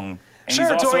strong. And Sure,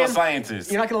 he's also Torian, a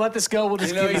scientist. You're not going to let this go. We'll just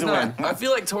You know, give you he's the win. not. I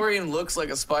feel like Torian looks like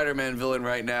a Spider-Man villain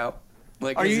right now.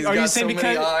 Like, Are 'cause you he's are you got saying so because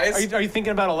many eyes? are you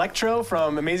thinking about Electro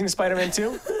from Amazing Spider-Man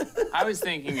 2? I was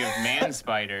thinking of Man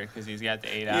Spider because he's got the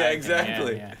 8 eyes. Yeah,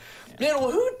 exactly. Yeah. Man,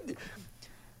 well,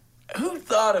 who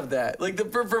thought of that? Like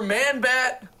for Man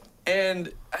Bat,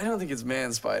 and I don't think it's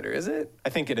Man Spider, is it? I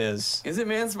think it is. Is it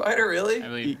Man Spider really? I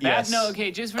believe. Yes. No,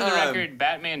 okay. Just for the record,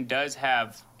 Batman does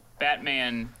have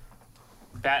Batman,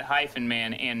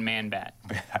 Bat-Man, and Man Bat.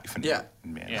 Yeah.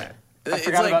 Man, Yeah. I It's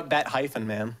forgot like about Bat hyphen,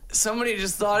 man. somebody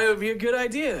just thought it would be a good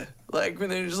idea. Like when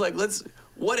they're just like,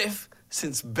 what if,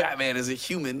 since Batman is a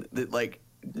human that like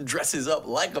dresses up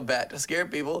like a bat to scare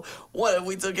people, what if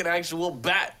we took an actual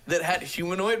bat that had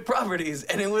humanoid properties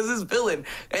and it was his villain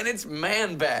and it's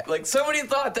Man Bat? Like somebody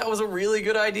thought that was a really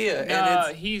good idea. No,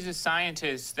 And he's a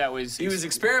scientist that was. he was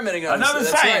experimenting on Another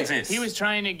us. That's right. scientist. He was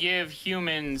trying to give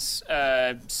humans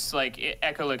like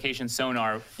echolocation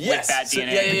sonar Yes. with bat So-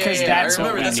 DNA. yeah, Because I that's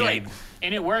remember. what we That's need. right.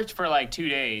 And it worked for like 2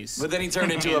 days. But then he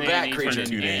turned into a And then bat he creature. turned-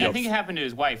 2 days. I think it happened to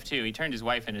his wife too. He turned his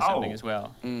wife into something Oh. as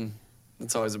well.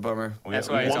 That's always a bummer. That's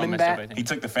why it's all Woman messed up. bat? I He think.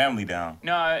 took the family down.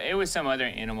 No, it was some other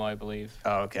animal, I believe.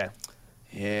 Oh, okay.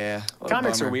 Yeah. what a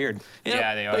Comics are bummer. weird.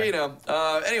 Yeah, they But are. you know,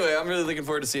 anyway, I'm really looking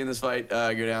forward to seeing this fight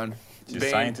go down. Just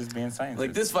Bane- scientists being scientists.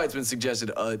 Like this fight's been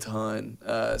suggested a ton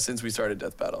since we started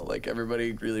Death Battle. Like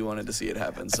everybody really wanted to see it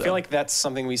happen. So. I feel like that's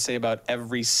something we say about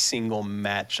every single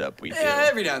matchup we do. yeah,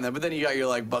 every now and then. But then you got your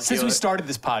like Bucky. Since we started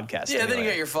this podcast. Yeah, then you anyway.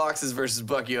 got your Foxes versus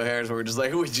Bucky O'Hare's, where we're just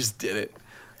like, we just did it.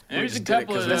 There's a just did it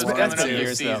couple 'cause of we those wanted coming to. up this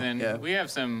Years, though. season. Yeah. We have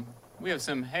some.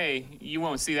 Hey, you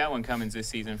won't see that one coming this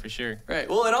season for sure. Right.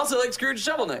 Well, and also like Scrooge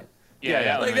Shovel Knight.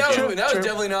 Yeah, Like one that was, true. that was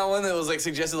definitely not one that was like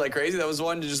suggested like crazy. That was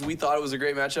one to just we thought it was a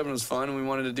great matchup and it was fun and we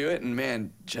wanted to do it. And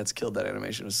man, Jets killed that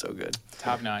animation. It was so good.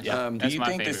 top notch. Yeah. do That's you my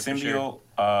think the favorite for sure.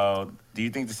 symbiote? Do you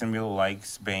think the symbiote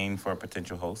likes Bane for a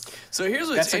potential host? So here's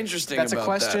what's That's interesting That's about a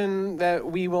question that.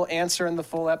 we will answer in the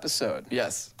full episode. that.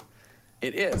 Yes,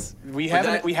 it is. We But have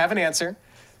that- we have an answer.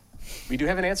 We do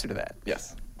have an answer to that.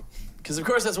 Yes. Because of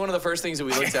course that's one of the first things that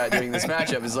we looked at during this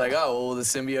matchup is like, oh, well, will the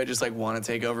symbiote just like want to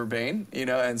take over Bane, you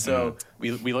know? And so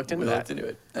We looked into we that. looked into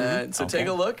it. So Okay. take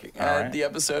a look All at right. the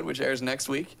episode, which airs next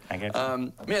week. I get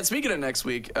you. Man, speaking of next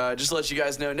week, just to let you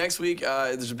guys know, next week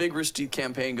there's a big Rooster Teeth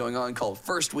campaign going on called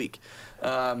First Week.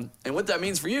 And what that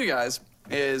means for you guys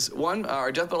is, one, our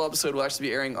Death Battle episode will actually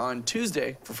be airing on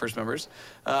Tuesday for first members.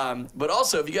 But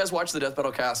also, if you guys watch the Death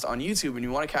Battle cast on YouTube and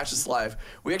you want to catch us live,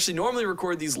 we actually normally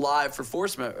record these live for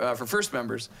first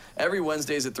members every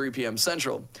Wednesdays at 3 p.m.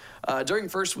 Central during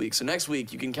First Week. So next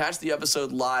week, you can catch the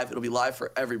episode live. It'll be live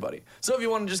for everybody. So if you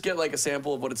want to just get like a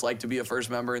sample of what it's like to be a first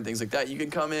member and things like that, you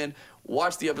can come in,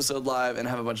 watch the episode live, and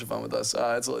have a bunch of fun with us.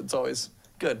 It's always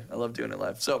good. I love doing it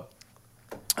live. So,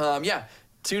 yeah.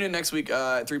 Tune in next week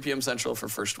at 3 p.m. Central for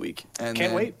First Week. And Can't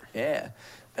then- wait. Yeah.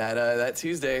 That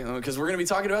Tuesday, because we're going to be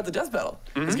talking about the Death Battle.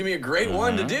 It's going to be a great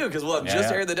one to do, because we'll have just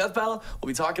Yeah. aired the Death Battle. We'll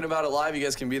be talking about it live. You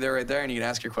guys can be there right there, and you can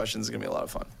ask your questions. It's going to be a lot of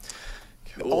fun.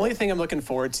 Cool. Only thing I'm looking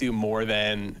forward to more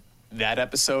than that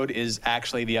episode is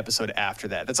actually the episode after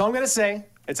that. That's all I'm gonna say.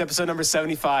 It's episode number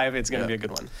 75. It's gonna Yeah. be a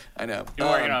good one. I know. Been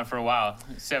working on it for a while.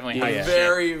 It's definitely Yeah, hype yeah. as shit.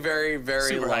 Very, very, very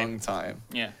Super long hype. time.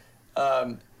 Yeah.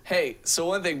 Hey, so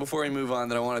one thing before we move on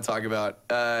that I want to talk about.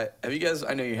 Have you guys,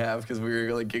 I know you have because we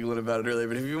were like giggling about it earlier,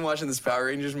 but have you been watching this Power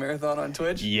Rangers marathon on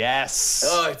Twitch? Yes.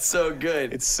 Oh, it's so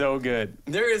good. It's so good.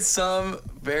 There is some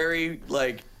very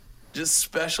like just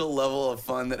special level of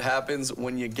fun that happens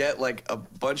when you get like a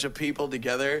bunch of people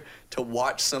together to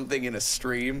watch something in a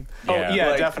stream. Oh Yeah. yeah,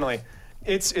 Like- definitely.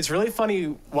 It's really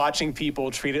funny watching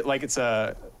people treat it like it's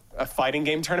a fighting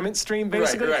game tournament stream,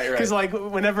 basically. right, right. Because like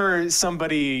whenever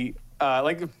somebody,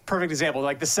 like a perfect example,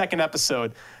 like the second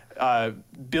episode,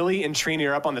 Billy and Trini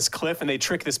are up on this cliff and they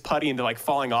trick this putty into like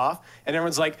falling off, and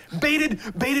everyone's like, baited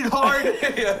hard.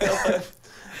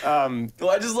 Well,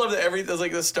 I just love that it was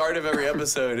like the start of every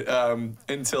episode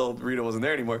until Rita wasn't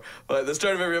there anymore. But the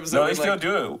start of every episode. No, they was, still like,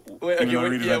 do it. When, even though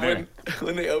Rita's not there.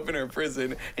 when they open her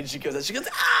prison and she goes out, she goes,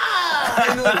 ah!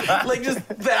 And like just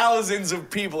thousands of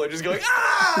people are just going,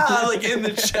 ah! Like in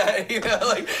the chat, you know?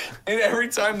 Like, and every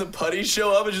time the putties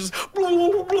show up, it's just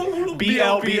BL.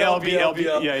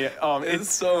 Yeah. It's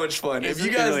so much fun. If you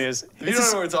it guys, really is. if you It's don't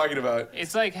just- know what we're talking about,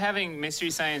 It's like having Mystery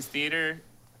Science Theater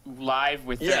live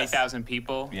with Yes. 30,000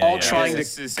 people. Yeah, all yeah. trying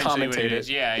It's to essentially what commentate is.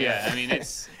 it. Yeah. I mean,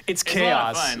 it's It's a lot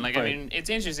chaos. of fun. Like, I but- mean, it's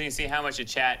interesting to see how much a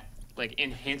chat like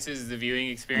enhances the viewing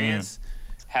experience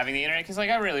having the internet. Because like,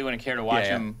 I really wouldn't care to watch Yeah,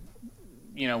 yeah. them,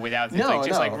 without No, like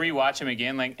just no. like rewatch them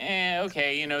again. Like,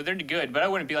 okay, they're good, but I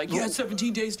wouldn't be like,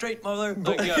 17 days straight, mother.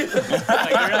 Like, like they're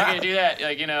not gonna do that.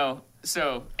 Like,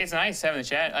 So it's nice having the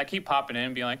chat. I keep popping in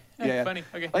and being like, funny.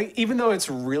 Okay. Like, even though it's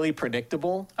really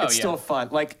predictable, it's still fun.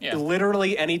 Like,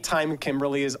 literally anytime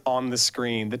Kimberly is on the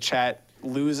screen, the chat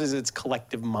loses its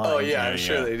collective mind. Oh yeah, I'm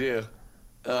sure they do.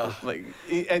 That's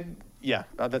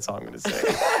all I'm going to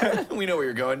say. We know where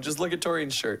you're going. Just look at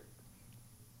Torian's shirt.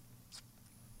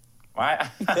 Why?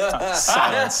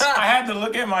 Silence. I had to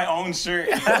look at my own shirt.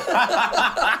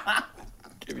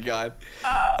 Good God.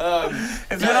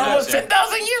 It's been almost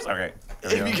 10,000 years. Okay.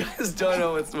 If you guys don't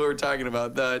know what we're talking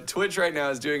about, the Twitch right now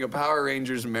is doing a Power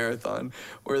Rangers marathon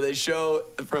where they show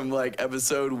from like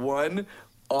episode 1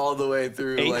 all the way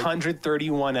through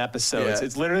 831 episodes. Yeah.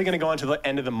 It's literally going to go until the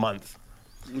end of the month.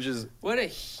 which is What a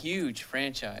huge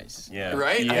franchise. Yeah.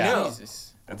 right. Yeah. I know.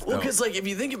 Jesus. That's Well, dope. because like if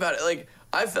you think about it, like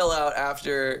I fell out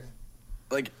after,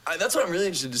 that's what I'm really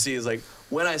interested to see is like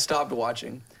when I stopped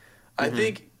watching. I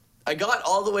think I got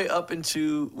all the way up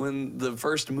into when the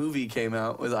first movie came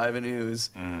out with Ivan Ooze,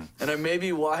 and I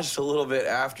maybe watched a little bit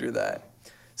after that.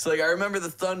 So like I remember the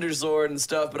Thunder Zord and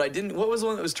stuff, but I didn't. What was the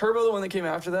one that was Turbo? The one that came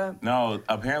after that? No,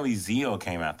 apparently Zeo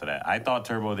came after that. I thought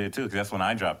Turbo did too, because that's when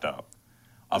I dropped out.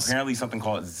 Apparently something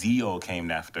called Zeo came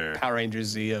after. Power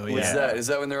Rangers Zeo. What's Yeah. that? Is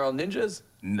that when they're all ninjas?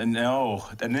 No,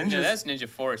 the ninjas. Yeah, that's Ninja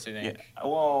Force, I Yeah, think.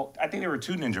 well, I think there were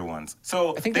two ninja ones.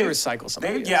 So I think they recycle some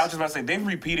of these. Yeah, I was just about to say they've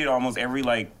repeated almost every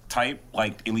type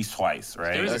at least twice,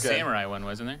 right? There was a Okay. samurai one,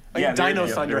 wasn't there? Like Yeah, Dino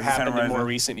there Thunder was a happened in Samurai more Zord.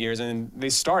 recent years, and they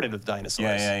started with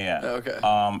dinosaurs. Yeah. Okay.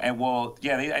 And well,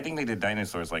 yeah, I think they did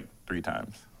dinosaurs like 3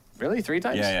 times. Really? 3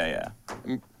 times? Yeah.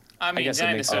 I mean, guess it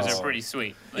makes dinosaurs sense. are pretty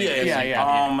sweet. Like, Yeah,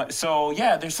 yeah. So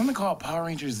yeah, there's something called Power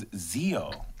Rangers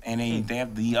Zeo, and they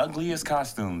have the ugliest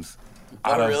costumes.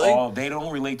 Oh, out of really? all, they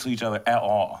don't relate to each other at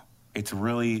all. It's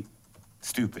really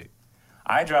stupid.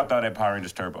 I dropped out at Power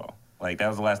Rangers Turbo. Like that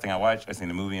was the last thing I watched. I seen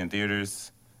the movie in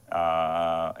theaters.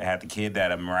 I had the kid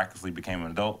that miraculously became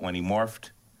an adult when he morphed.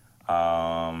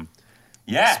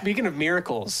 Yeah. Speaking of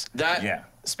miracles, Yeah.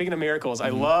 I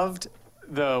loved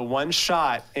the one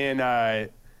shot in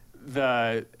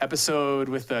the episode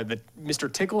with the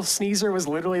Mr. Tickle Sneezer was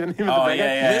literally the name of the Oh, bad guy.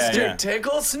 yeah. Mr.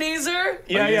 Tickle Sneezer?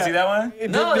 Yeah, you see that one?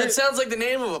 No, There- that sounds like the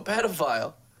name of a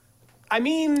pedophile. I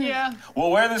mean, Yeah.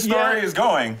 Well, where the story Yeah. is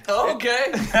going. Oh,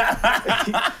 okay.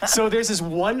 so there's this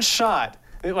one shot.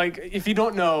 Like, if you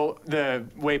don't know the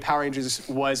way Power Rangers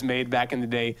was made back in the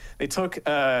day, they took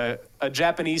a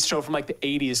Japanese show from like the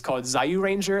 80s called Zayu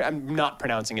Ranger. I'm not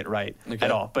pronouncing it right Okay.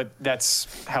 at all, but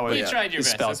that's how it You tried your is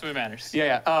best. spelled. That's what matters.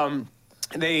 Yeah.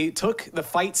 They took the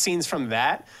fight scenes from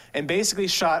that and basically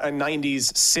shot a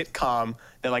 90s sitcom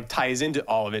that like ties into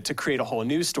all of it to create a whole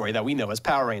new story that we know as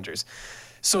Power Rangers.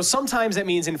 So sometimes that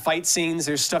means in fight scenes,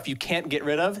 there's stuff you can't get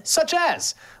rid of, such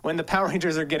as when the Power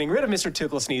Rangers are getting rid of Mr.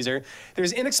 Tickle Sneezer,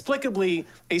 there's inexplicably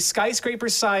a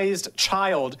skyscraper-sized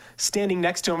child standing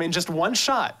next to him in just one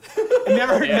shot.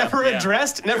 Never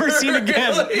addressed, never seen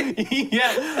again.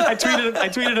 Yeah, I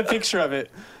tweeted a picture of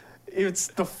it. It's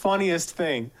the funniest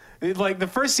thing. Like the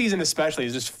first season especially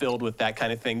is just filled with that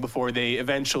kind of thing before they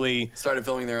eventually Started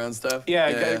filming their own stuff.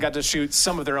 got to shoot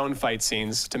some of their own fight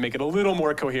scenes to make it a little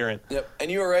more coherent. Yep.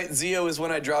 And you were right. Zeo is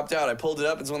when I dropped out. I pulled it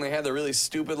up. It's when they had the really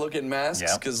stupid looking masks.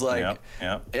 Yep. Because like,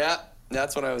 Yep. yeah,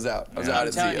 that's when I was out. I was Yeah. out I'm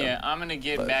at telling Zeo. you, I'm going to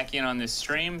get But- back in on this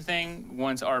stream thing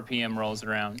once RPM rolls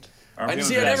around. I RPM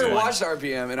see. I was never good. watched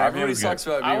RPM, and RPM everybody was good. talks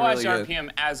about it I being watched really good. RPM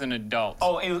as an adult.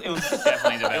 Oh, it was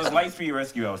Definitely the It was best. Lightspeed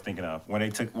Rescue I was thinking of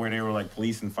where they were like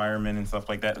police and firemen and stuff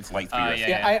like that. It's Lightspeed Rescue.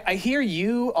 yeah. Yeah, I hear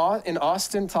you in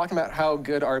Austin talking about how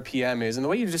good RPM is, and the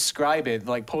way you describe it,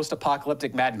 like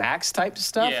post-apocalyptic Mad Max type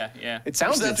stuff. Yeah. It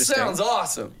sounds That interesting. sounds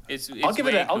awesome. I'll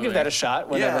give that a shot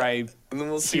whenever Yeah. I And then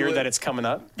we'll see hear what- that it's coming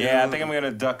up. Yeah, I think I'm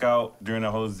gonna duck out during the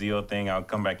whole Zeo thing. I'll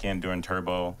come back in during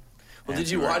Turbo. Well, and did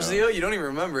see you where it watch goes. Zeo? You don't even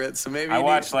remember it, so maybe I you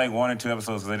watched like 1 or 2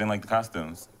 episodes because I didn't like the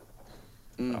costumes.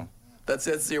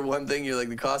 That's your one thing. You're like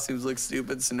the costumes look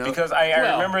stupid, so no. Because I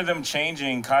Well- remember them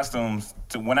changing costumes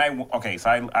to when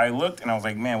so I looked and I was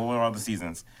like, man, what were all the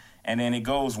seasons? And then it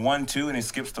goes 1, 2, and it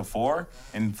skips to 4,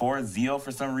 and 4 is Zeo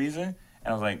for some reason. And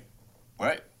I was like,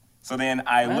 what? So then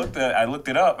I looked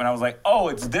it up and I was like, oh,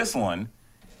 it's this one.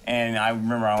 And I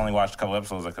remember I only watched a couple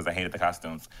episodes because I hated the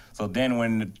costumes. So then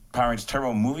when the Power Rangers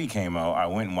Turbo movie came out, I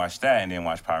went and watched that and then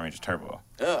watched Power Rangers Turbo.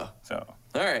 Oh, So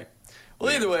all right.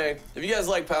 Well, either way, if you guys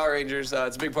like Power Rangers,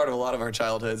 it's a big part of a lot of our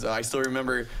childhoods. I still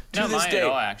remember to Not this mine day. at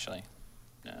all, actually.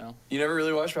 No. You never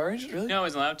really watched Power Rangers, really? No, I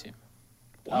wasn't allowed to.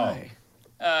 Why?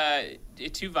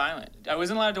 It's too violent. I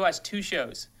wasn't allowed to watch 2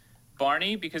 shows.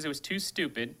 Barney, because it was too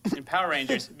stupid, and Power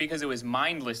Rangers, because it was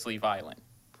mindlessly violent.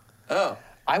 Oh,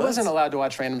 I wasn't allowed to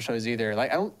watch random shows either.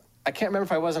 Like I can't remember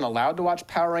if I wasn't allowed to watch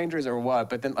Power Rangers or what,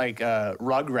 but then like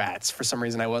Rugrats, for some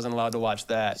reason I wasn't allowed to watch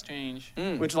that. Strange.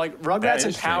 Which like Rugrats and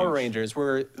is Power strange. Rangers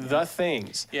were the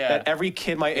things Yeah. that every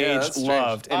kid my age that's strange.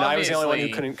 loved, and I was the only one who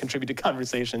Obviously, couldn't contribute to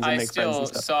conversations and I make friends still and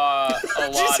stuff. saw a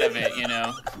lot of it,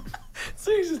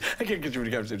 So you just, I can't contribute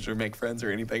to conversation or make friends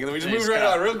or anything. And then we just They moved right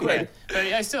stop. on real quick. But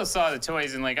I still saw the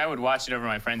toys, and like I would watch it over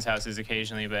my friends' houses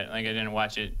occasionally, but like I didn't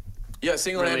watch it. Yeah,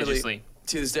 single-handedly, Religiously.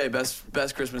 to this day,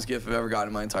 best Christmas gift I've ever gotten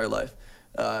in my entire life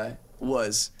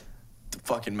was the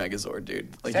fucking Megazord, dude.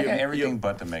 Like I got everything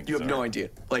but the Megazord. You have no idea.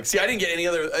 Like, see, I didn't get any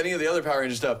of the other Power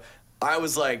Ranger stuff. I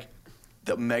was like,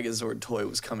 the Megazord toy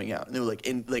was coming out, and they were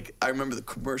like, I remember the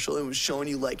commercial. It was showing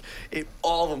you like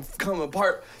all of them come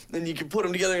apart, and you could put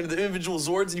them together into the individual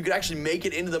Zords, and you could actually make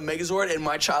it into the Megazord. And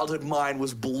my childhood mind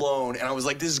was blown, and I was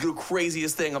like, this is the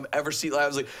craziest thing I've ever seen. I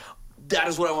was like, that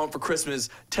is what I want for Christmas.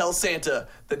 Tell Santa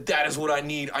that is what I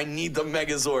need. I need the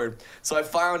Megazord. So I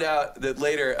found out that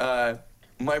later,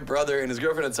 my brother and his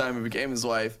girlfriend at the time, who became his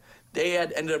wife, they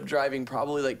had ended up driving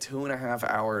probably like 2.5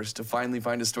 hours to finally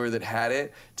find a store that had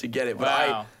it to get it. But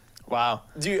Wow. Wow.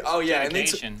 dude, oh yeah,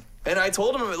 Dedication. and I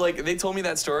told them, like, they told me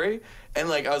that story, and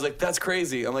like I was like, that's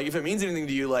crazy. I'm like, if it means anything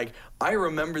to you, like, I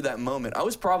remember that moment. I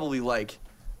was probably like,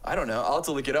 I don't know, I'll have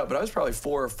to look it up, but I was probably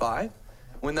 4 or 5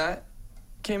 when that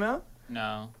came out.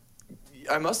 No.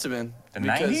 I must have been The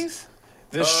because- 90s?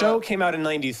 The show came out in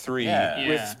 '93 Yeah.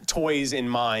 with Yeah. toys in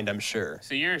mind, I'm sure.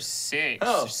 So you're 6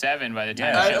 Oh. or 7 by the time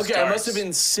Yeah. the show Okay, starts. I must have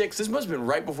been 6. This must have been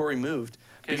right before we moved.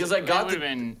 Because I it got would've the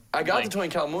been, I got like- the toy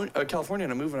in California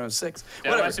and I moved when I was 6.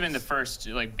 That Whatever. must have been the first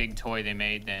like big toy they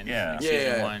made then. Yeah. like, Yeah,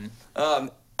 season yeah.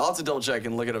 1. I'll have to double check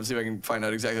and look it up, see if I can find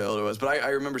out exactly how old it was. But I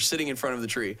remember sitting in front of the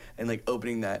tree and like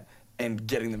opening that and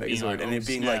getting the Megazord like, and oh, it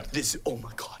being snap. like, this, oh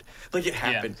my God. Like it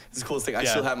happened. It's the coolest thing. I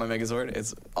Yeah. still have my Megazord.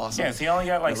 It's awesome. Yes, he only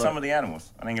got like I love some of the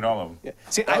animals. I didn't get all of them. Yeah.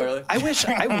 See, Oh, really? I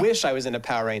wish I was into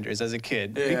Power Rangers as a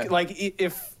kid. Yeah. Like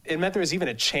if it meant there was even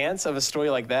a chance of a story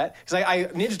like that, because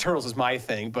Ninja Turtles was my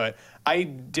thing, but I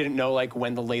didn't know like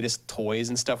when the latest toys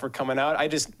and stuff were coming out.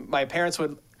 My parents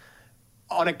would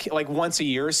like once a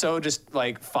year or so just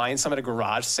like find some at a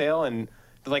garage sale and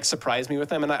like surprise me with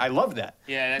them, and I loved that.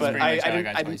 Yeah, that's But pretty much how I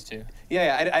didn't- got toys too.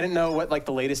 Yeah, I didn't know what like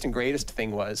the latest and greatest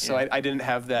thing was, so Yeah. I didn't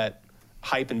have that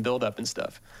hype and build up and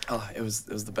stuff. Oh, it was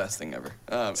the best thing ever.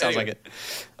 Sounds like it.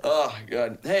 Oh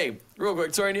God. Hey, real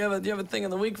quick, Tori, do you have a thing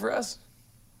of the week for us?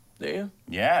 Do you?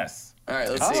 Yes. All right,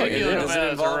 let's Oh, see. Took you a Does little it bit to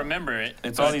involve- remember it.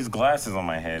 It's all these glasses on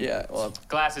my head. Yeah. Well.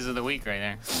 Glasses of the week right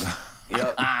there.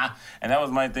 Yep. And that was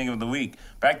my thing of the week.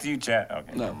 Back to you, chat.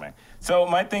 Okay, No. never mind. So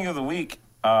my thing of the week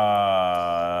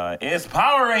is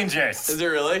Power Rangers. Is it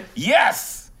really?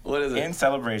 Yes. What is it? In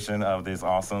celebration of this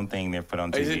awesome thing they've put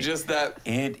on TV. Is it just that?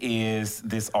 It is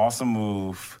this awesome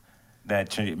move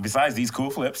that, besides these cool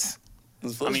flips,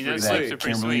 This I pretty mean, those sweet. flips are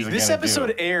pretty Kimberly's sweet. This gonna do.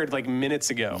 episode aired like minutes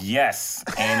ago. yes,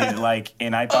 and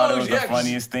and I thought Oh, it was yeah, the 'cause-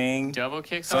 funniest thing. Double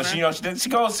kicks So on her? she, she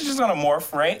goes, she's just gonna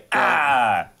morph, right?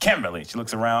 Kimberly. She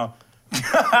looks around.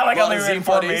 I like Well, how they is were he in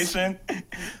putties? formation.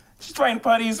 She's fighting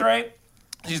putties, right?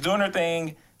 She's doing her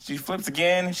thing. She flips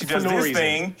again. She does no this reason.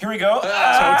 thing. Here we go. Toe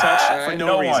touch for Alright.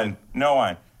 no reason. No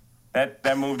one.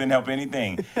 That move didn't help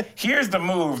anything. Here's the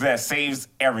move that saves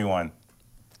everyone.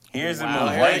 Here's the Wow,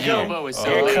 move here right we here. go. Elbow is so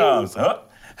Here it late. comes.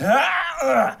 What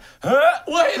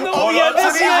in the Hold world? on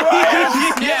to these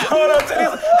wires. Yeah. Hold on to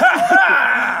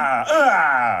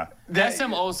these. That's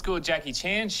some old school Jackie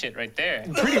Chan shit right there.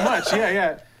 Pretty much,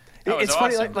 yeah. That was It's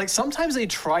funny, awesome. like sometimes they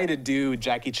try to do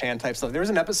Jackie Chan type stuff. There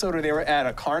was an episode where they were at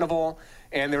a carnival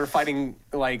and they were fighting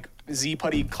like Z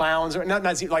putty clowns, or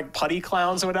not Z, like putty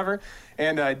clowns or whatever.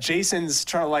 And Jason's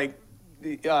trying to like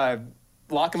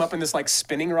lock him up in this like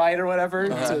spinning ride or whatever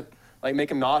to like make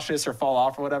him nauseous or fall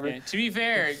off or whatever. Yeah, to be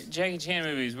fair, Jackie Chan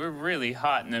movies were really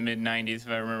hot in the mid 90s, if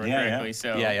I remember Yeah, yeah. correctly.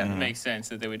 So Yeah. it makes sense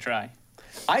that they would try.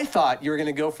 I thought you were going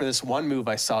to go for this one move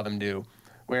I saw them do,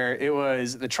 where it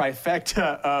was the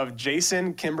trifecta of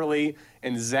Jason, Kimberly,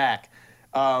 and Zach.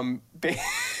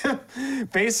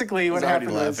 Basically, what He's already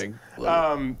happened laughing. was,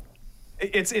 Love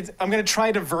it's. I'm going to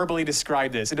try to verbally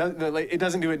describe this. It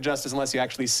doesn't do it justice unless you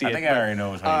actually see I it. think I already know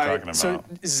what you're talking about. So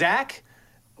Zach,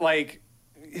 like,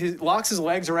 locks his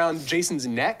legs around Jason's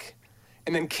neck,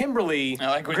 and then Kimberly I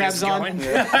like where grabs this is on,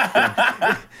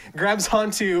 going. grabs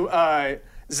onto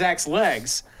Zach's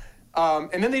legs.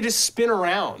 And then they just spin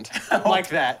around like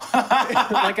that,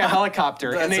 like a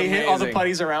helicopter, and That's they hit all the amazing.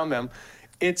 putties around them.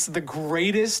 It's the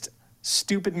greatest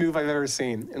stupid move I've ever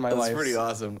seen in my That's life. pretty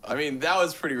awesome. I mean, that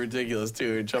was pretty ridiculous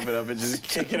too. Jumping up and just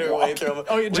kicking her way through.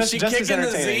 Oh, yeah, was just she as kicking the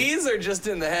entertaining. Z's or just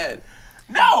in the head?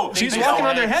 No, She's they walking don't-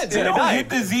 on their heads They and it don't died. hit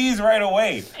the Z's right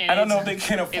away. And I don't know if it's- they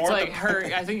can afford. It's like the- her.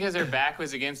 I think because her back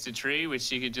was against a tree, which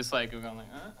she could just like go like,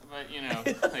 but you know,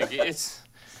 like it's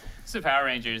the Power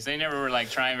Rangers. They never were like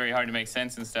trying very hard to make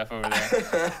sense and stuff over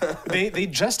there. They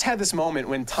just had this moment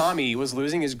when Tommy was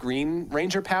losing his Green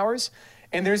Ranger powers,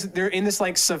 and they're in this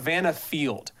like savanna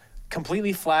field,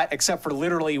 completely flat except for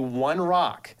literally one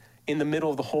rock in the middle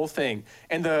of the whole thing.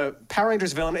 And the Power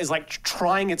Rangers villain is like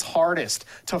trying its hardest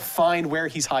to find where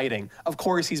he's hiding. Of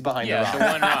course he's behind Yeah, the the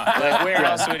rock. one rock. Like where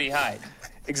else would he hide?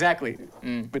 Exactly.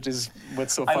 Which is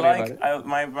what's so I funny about it.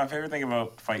 my favorite thing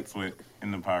about fights with in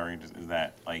the Power Rangers is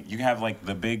that like you have like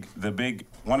the big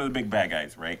one of the big bad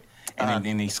guys, right? And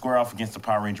then they square off against the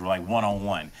Power Ranger like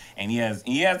 1-on-1, and he has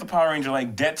the Power Ranger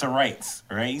like dead to rights,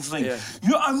 right? He's like,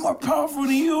 I'm more powerful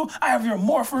than you. I have your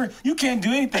morpher. You can't do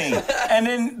anything. And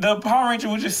then the Power Ranger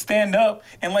would just stand up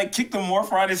and like kick the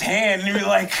morpher out of his hand, and he'd be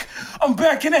like, I'm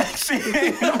back in action.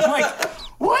 And I'm like,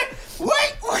 what?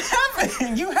 Wait, what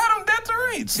happened? You had him dead to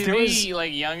rights. To be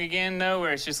like young again though,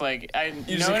 where it's just like just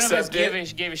none of us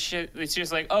accept gave a shit. It's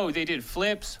just like, oh, they did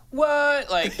flips. What?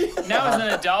 Like now as an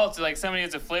adult, like somebody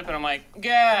does a flip, and I'm like,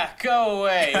 yeah, go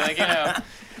away. Like you know.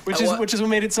 Which is what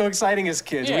made it so exciting as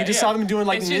kids. Yeah, we just yeah. saw them doing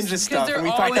like It's ninja just 'cause stuff, they're and we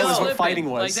thought that always was what flipping. fighting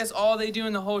was. Like that's all they do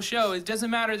in the whole show. It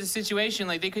doesn't matter the situation.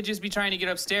 Like they could just be trying to get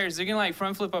upstairs. They're gonna like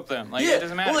front flip up them. Like Yeah, it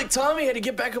doesn't matter. well, like Tommy had to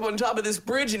get back up on top of this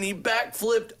bridge and he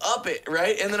backflipped up it,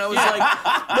 right? And then I was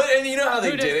like, and you know how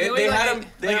they Who did it? who They like had a- him,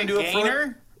 they like had him do a a front.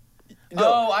 gainer? No,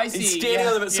 Oh, I see. He's standing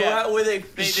Yeah, on the so yeah. how, where they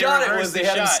shot it reversed was they the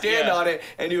had him shot, stand yeah. on it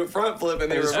and do a front flip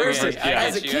and they It's reversed weird. it. I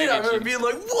As a get you, kid, I I get remember you. being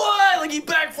like, "What? Like he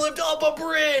backflipped up a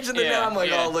bridge!" And then Yeah, now I'm like,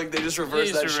 yeah. "Oh, look, they just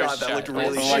reversed They that just shot. reversed That shot. looked Well,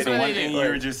 really so Like shitty." the what one they thing did. you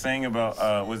were just saying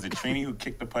about was it Trini who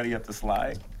kicked the putty up the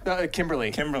slide?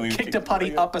 Kimberly. Kimberly kicked a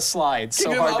putty up a slide so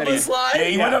Kick him hard up that a he. slide. Yeah,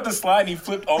 he went up the slide and he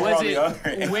flipped over Was on the other.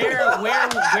 it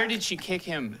where did she kick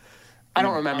him? I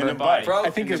don't remember. In the butt. Bro, I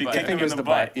think She it, I kicked think him it was in the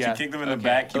butt. butt. Yeah. She kicked him in the Okay.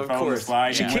 back. He Of fell on the course.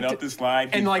 slide. She He went kicked up the slide.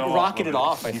 he and like fell rocketed of it.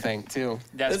 off, I think, too.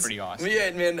 That's pretty awesome. Yeah,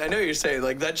 man, I know what you're saying.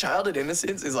 Like that childhood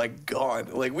innocence is like gone.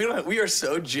 Like we are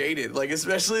so jaded. Like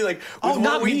especially like with Oh, what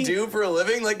not we me. do for a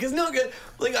living. Like, cause no,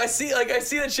 like I see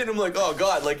that shit. And I'm like, oh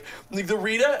god. Like the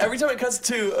Rita. Every time it cuts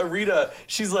to a Rita,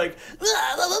 she's like, blah,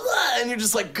 blah, blah, blah, and you're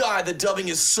just like, God, the dubbing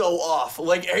is so off.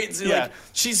 Like, it's Yeah. like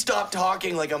she stopped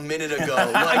talking like a minute ago.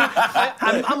 Like,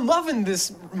 I'm loving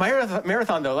this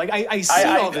marathon though. Like I see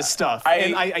all this stuff,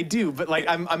 and I do, but like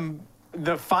I'm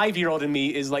the 5-year-old in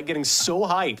me is like getting so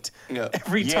hyped Yeah.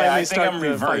 every time Yeah, I they think start I'm the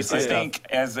reversed. fights I and think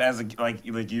as a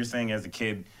like you're saying as a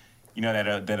kid, you know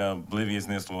that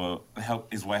obliviousness will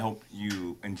help is what help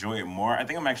you enjoy it more. I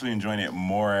think I'm actually enjoying it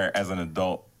more as an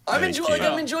adult. I'm than a enjoying. kid.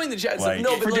 I'm enjoying the chat. Like-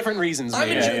 No, but For like, different reasons, I'm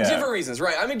maybe. enjoying Yeah, yeah. different reasons,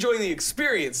 right? I'm enjoying the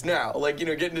experience now. Like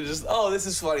getting to just this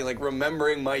is funny. Like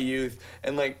remembering my youth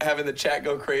and like having the chat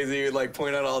go crazy, like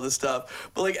point out all this stuff.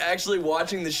 But like actually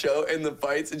watching the show and the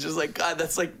fights, it's just like God.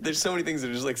 That's like there's so many things that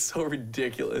are just like so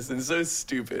ridiculous and so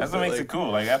stupid. That's what But, makes like, it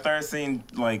cool. Like after I seen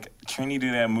like Trini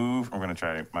do that move, I'm gonna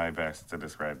try my best to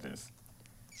describe this.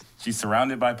 She's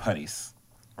surrounded by putties,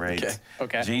 right?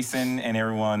 Okay. Jason and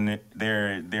everyone,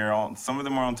 they're all. Some of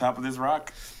them are on top of this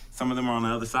rock. Some of them are on the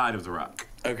other side of the rock.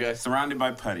 Okay. Surrounded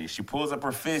by putties. She pulls up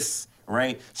her fists,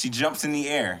 right? She jumps in the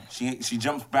air. She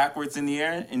jumps backwards in the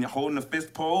air and holding the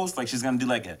fist pose like she's gonna do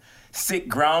like a sick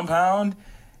ground pound,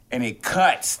 and it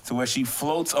cuts to where she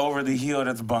floats over the hill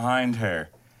that's behind her,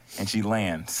 and she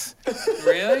lands.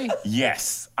 Really?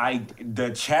 Yes, the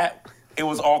chat. It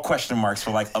was all question marks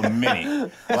for like a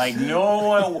minute. Like no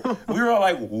one. We were all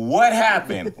like, "What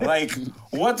happened? Like,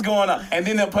 what's going on?" And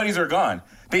then the putties are gone.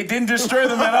 They didn't destroy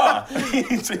them at all.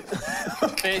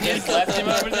 They just left him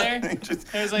over there.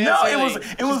 Just- It was like, no, that's it was like,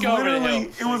 it just was go over the literally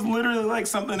hill. it was literally like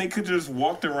something they could just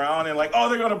walked around and like, oh,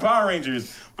 they're going to Power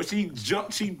Rangers. But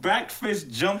she back fist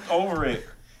jumped over it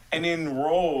and then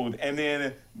rolled, and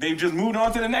then they just moved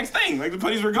on to the next thing. Like the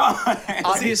putties were gone.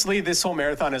 Obviously, this whole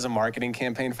marathon is a marketing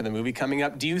campaign for the movie coming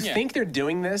up. Do you Yeah. think they're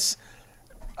doing this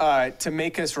to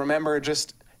make us remember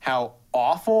just how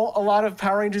awful a lot of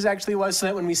Power Rangers actually was, so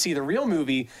that when we see the real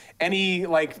movie, any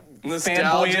like Nostalgia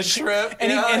fanboyish trip,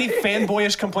 any yeah. any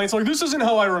fanboyish complaints like this isn't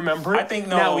how I remember it. I think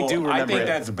no. Now we do remember I think it.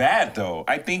 that's bad though.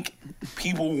 I think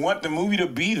people want the movie to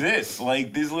be this,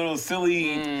 like this little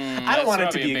silly. I don't That's want it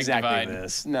to probably a be big exactly divide.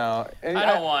 this. No, I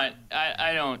don't want.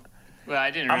 I don't. Well,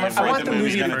 I didn't. I'm Remember afraid want the the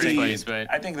movie's movie gonna to take be- place, but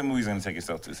I think the movie's gonna take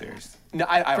itself too serious. No,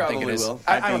 I don't think it Probably is. will.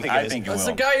 I don't think it I is. think it That's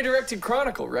will. the guy who directed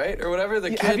Chronicle, right, or whatever,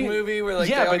 the kid you- movie where like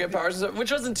yeah, they all but- get powers and stuff,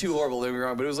 which wasn't too horrible. Don't get me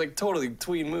wrong, but it was like totally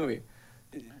tween movie.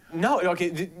 No,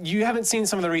 okay. You haven't seen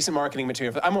some of the recent marketing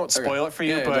material. I won't spoil it for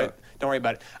you, Yeah, but don't worry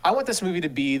about it. I want this movie to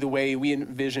be the way we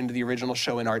envisioned the original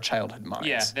show in our childhood minds.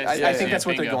 Yeah, I think that's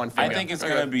what they're bingo. going for. I think it's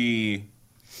gonna be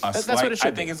a That's slight, what it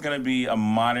should I think be. it's gonna be a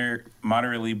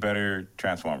moderately better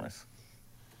Transformers.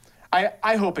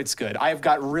 I hope it's good. I've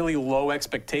got really low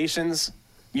expectations,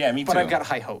 Yeah, me too. but I've got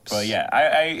high hopes. But yeah,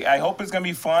 I hope it's gonna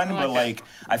be fun. I But like like,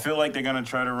 I feel like they're gonna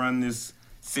try to run this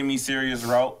semi-serious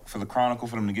route for the Chronicle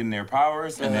for them to get in their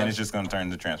powers, and then it's just gonna turn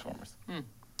into Transformers.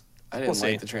 I didn't We'll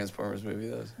see. like the Transformers movie,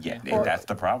 though. Yeah, Or- that's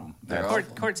the problem. They're That's-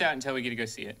 awful. Court's out until we get to go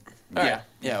see it. All right. Yeah.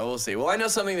 Yeah, we'll see. Well, I know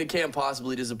something that can't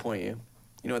possibly disappoint you.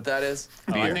 You know what that is?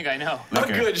 Oh, I think I know.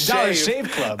 Liquor. A good Dollar shave.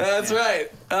 Shave Club. That's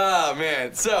right. Oh,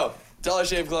 man. So, Dollar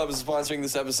Shave Club is sponsoring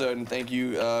this episode, and thank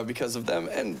you because of them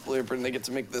and Blair Burton. They get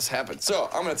to make this happen. So,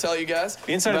 I'm going to tell you guys.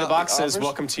 The inside of the about box says, offers.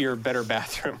 "Welcome to your better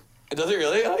bathroom." Does it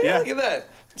really? Oh, yeah, Yeah. look at that.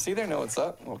 See, they know what's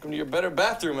up. Welcome to your better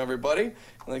bathroom, everybody.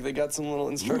 Like, they got some little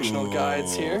instructional Ooh.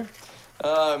 guides here.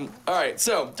 All right,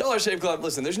 so Dollar Shave Club,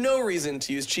 listen, there's no reason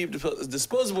to use cheap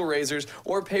disposable razors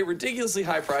or pay ridiculously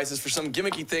high prices for some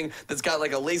gimmicky thing that's got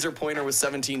like a laser pointer with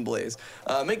 17 blades.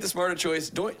 Make the smarter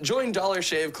choice. Join Dollar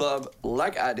Shave Club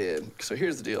like I did. So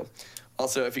here's the deal.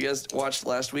 Also, if you guys watched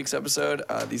last week's episode,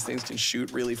 these things can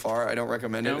shoot really far. I don't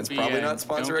recommend it. Don't It's be, probably not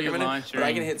sponsor don't be recommended, but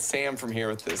I can launching- hit Sam from here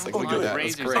with this. Like, Oh, look at good. that. That's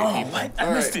Razors great. are Oh, people. what? I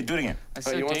All missed right. it. Do it again. That's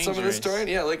Oh, so you want some of this dangerous.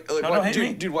 story? Yeah, like No, watch, hit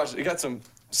me. dude, watch. You got some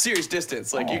serious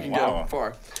distance. Like Oh, you can wow. go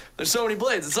far. There's so many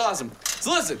blades. It's awesome.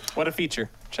 So listen, What a feature,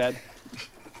 Chad.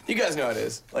 you guys know how it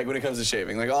is. Like when it comes to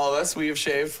shaving, like all of us, we have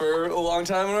shaved for a long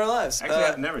time in our lives. Actually,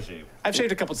 I've never shaved. I've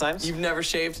shaved a couple times. You've never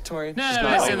shaved, Tori? None of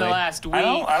not us in the lately. last week. I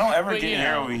don't ever but, get you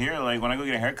hair know. over here. Like when I go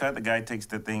get a haircut, the guy takes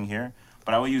the thing here.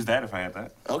 But I would use that if I had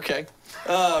that. Okay.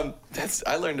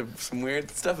 I learned some weird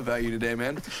stuff about you today,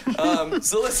 man.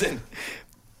 So listen,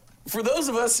 for those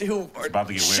of us who are about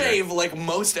to get weird. shave like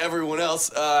most everyone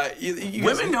else, you guys,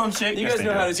 Women don't shave. You Yes, guys they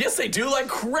know do. how it is. Yes, they do, like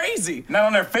crazy. Not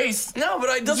on their face. No, but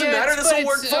it doesn't Yes, matter. This but will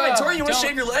work it's, fine. Tori, you want to don't-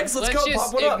 shave your legs? Let's go. just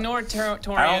Pop one up. ignore I Torian.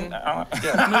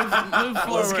 don't. Move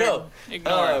forward. Let's go.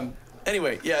 Ignore.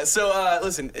 Anyway, yeah, so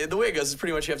listen, the way it goes is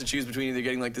pretty much you have to choose between either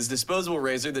getting like this disposable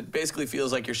razor that basically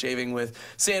feels like you're shaving with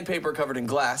sandpaper covered in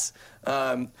glass,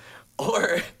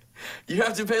 or you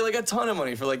have to pay like a ton of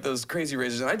money for like those crazy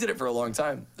razors. And I did it for a long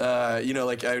time. You know,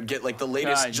 like I would get like the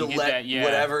latest God, you get Gillette that, yeah.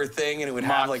 whatever thing, and it would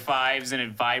have Mach like 5s and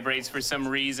it vibrates for some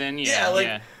reason. Yeah, Yeah,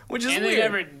 like, which is and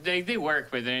weird. they work,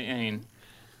 but I mean,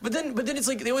 But then it's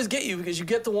like they always get you because you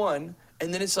get the one,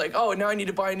 and then it's like, oh, now I need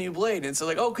to buy a new blade. And so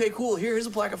like, okay, cool. Here's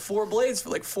a pack of 4 blades for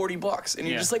like $40, and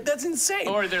you're Yeah. just like, that's insane.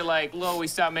 or they're like, "Well, we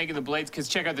stopped making the blades because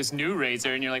check out this new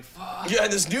razor," and you're like, "Fuck." Yeah,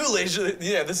 this new laser,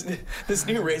 this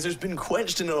new razor's been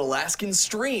quenched in an Alaskan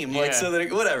stream, like Yeah. so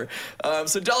that whatever.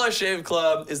 So Dollar Shave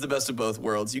Club is the best of both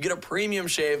worlds. You get a premium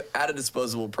shave at a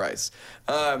disposable price.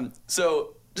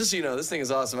 So just so you know, this thing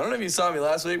is awesome. I don't know if you saw me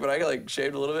last week, but I got like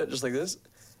shaved a little bit, just like this.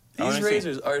 I These wanna see.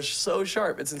 razors are so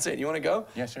sharp, it's insane. You want to go?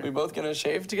 Yeah, sure. We both gonna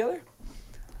shave together?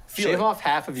 Feel Shave it. off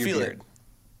half of your Feel beard.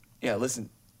 it. Yeah, listen.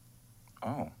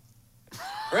 Oh,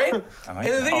 Right? I like And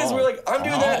the that. thing is, we're like, I'm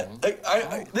doing Oh. that.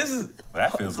 Like, this is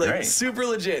that feels like great. super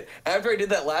legit. After I did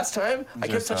that last time, I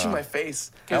kept Just, touching my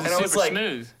face, It was and I was super like,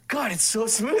 smooth. "God, it's so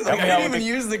smooth." Like Help me I out didn't with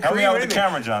even use the help cream me out or with the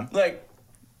anything. camera, John. Like,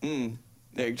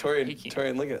 yeah,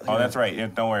 Torian, look at it. Oh, that's right. Yeah,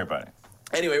 don't worry about it.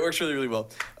 Anyway, it works really, really well.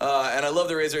 And I love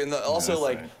the razor, and also that's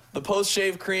like right. the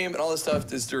post-shave cream and all this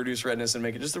stuff is to reduce redness and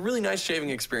make it just a really nice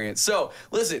shaving experience. So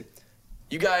listen,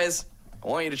 you guys. I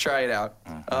want you to try it out.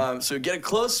 So get a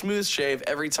close, smooth shave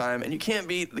every time, and you can't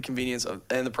beat the convenience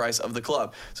and the price of the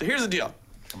club. So here's the deal.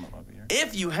 Come on, over here.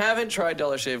 If you haven't tried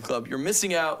Dollar Shave Club, you're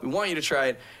missing out. We want you to try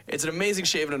it. It's an amazing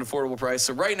shave at an affordable price.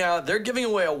 So right now, they're giving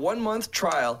away a 1-month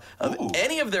trial of Ooh.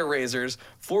 any of their razors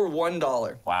for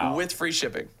 $1 Wow. with free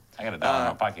shipping. I got a dollar in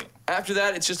my pocket. After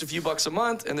that, it's just a few bucks a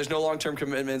month, and there's no long-term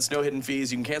commitments, no hidden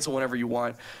fees. You can cancel whenever you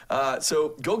want.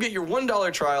 So go get your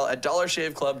 $1 trial at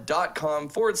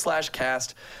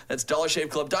dollarshaveclub.com/cast. That's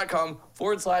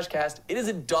dollarshaveclub.com/cast. It is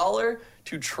 $1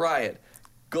 to try it.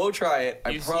 Go try it.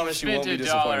 I promise you won't be spent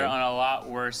disappointed. $1 on a lot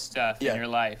worse stuff Yeah. in your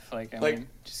life. Like, I Like- mean,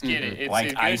 just get it. It's a Like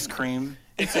good, ice cream.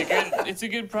 It's a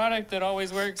good product that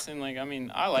always works, and like, I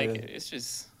mean, I like Yeah. it. It's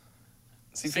just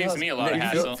See, Saves me a lot of you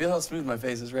hassle. Feel how smooth my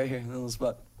face is right here in the little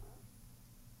spot.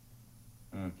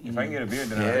 If I can get a beard,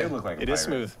 then Yeah. I really look like a It is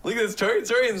pirate. smooth. Look at this,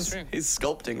 Torian's true. he's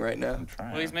sculpting right now. I'm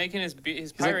trying. well, he's making his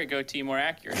pirate goatee more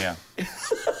accurate. Yeah.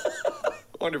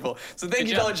 Wonderful. So thank Good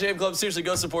you, job. Dollar Shave Club. Seriously,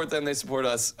 go support them. They support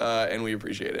us, and we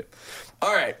appreciate it.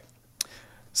 All right.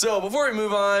 So before we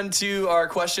move on to our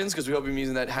questions, because we hope you're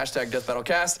using that hashtag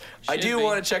DeathBattleCast, I Should do be.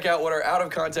 want to check out what our out of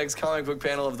context comic book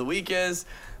panel of the week is.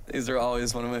 These are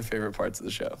always one of my favorite parts of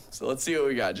the show. So let's see what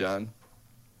we got, John.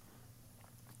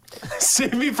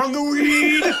 Save me from the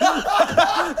weed.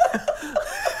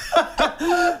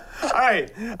 All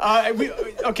right.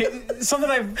 Okay. Something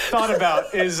I've thought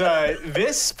about is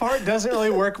this part doesn't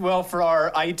really work well for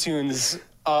our iTunes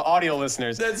audio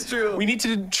listeners. That's true. We need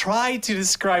to try to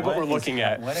describe what we're looking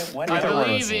at. What I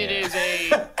is believe it is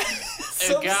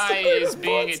a guy is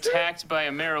being attacked by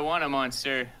a marijuana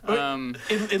monster.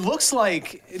 It looks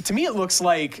like, to me, it looks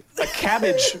like a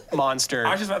cabbage monster I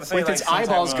was just about to say, with like, its some type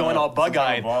eyeballs of- going all some type of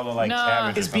bug-eyed. ball of, like, Nah.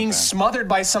 cabbage or Is being something. smothered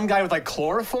by some guy with like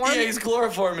chloroform. Yeah, he's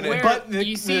chloroforming it. Where But the-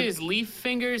 you see the- his leaf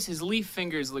fingers. His leaf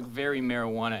fingers look very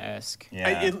marijuana-esque.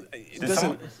 Yeah. It Did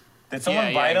doesn't.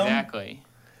 someone bite him? Exactly.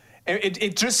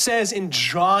 It just says in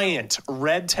giant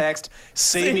red text,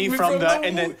 "Save me from the,"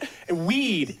 and then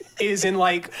 "weed" is in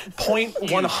like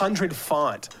 0.100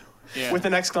 font Yeah. with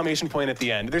an exclamation point at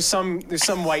the end. There's some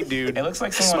white dude. It looks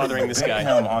like someone smothering this bit guy.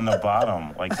 him on the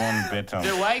bottom. Like someone bit him.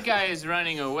 The white guy is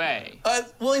running away.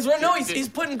 Well, he's right. No, he's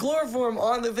putting chloroform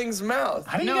on the thing's mouth.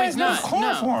 How do you No, guys he's know not.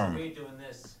 chloroform? Weed doing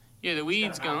this. Yeah, the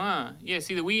weed's going on. Yeah,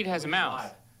 see, the weed has a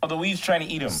mouth. Oh, the weed's trying to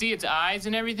eat him. See its eyes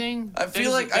and everything? I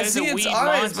feel like I see its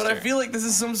eyes, but I feel like this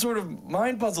is some sort of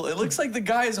mind puzzle. It looks like the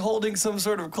guy is holding some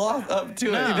sort of cloth up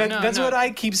to No. it. That's what I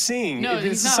keep seeing. No, It's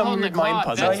he's not some holding the weird mind cloth.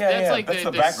 puzzle. That's, Oh, yeah, that's yeah, like that's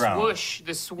the the background. swoosh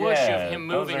of him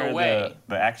moving those are away.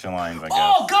 The action lines, I guess.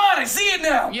 Oh God, I see it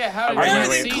now. Yeah, how did Are you you not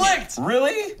Everything see clicked.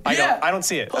 Really? Yeah. I don't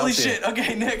see it. I Holy don't see shit. it.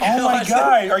 Okay, Nick. Oh my watch it.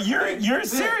 God! You're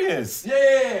serious? Yeah.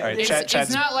 All right, It's, Chad's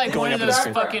it's not like going one up of the those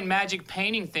screen. fucking magic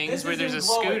painting things This where there's a isn't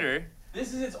glowing. scooter.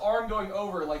 This is its arm going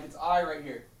over, like its eye right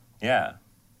here. Yeah.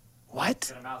 What?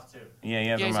 Got a mouth too. Yeah, he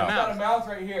has Yeah, a he's a mouth. mouth. Got a mouth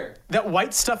right here. That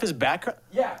white stuff is background.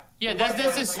 Yeah. Yeah,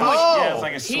 that's a swoosh. Oh! Yeah, it's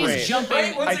like a He's switch. jumping.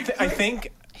 Wait, what's I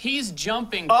think. He's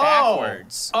jumping Oh.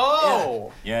 backwards.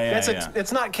 Oh. Yeah, That's yeah.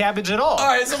 it's not cabbage at all. All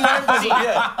right, it's a mind puzzle.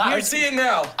 Yeah, I see it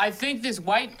now. I think this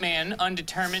white man,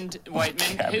 undetermined white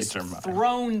man, has Cabbage or mine.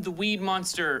 thrown the weed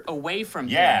monster away from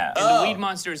Yeah. him. And the weed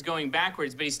monster is going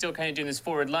backwards, but he's still kind of doing this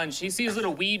forward lunge. You see his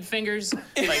little weed fingers?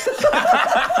 Like,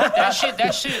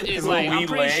 that shit is little like, I'm weed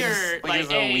pretty legs. sure, Like like, his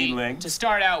little weed legs. to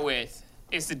start out with,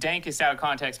 it's the dankest out of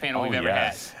context panel we've ever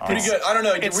yes. had. Pretty good. I don't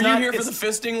know. It's Were not- you here for the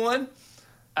it's- fisting one?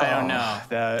 I don't know.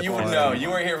 That You would one. know. You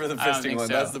weren't here for the I don't fisting think one.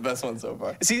 so. That's the best one so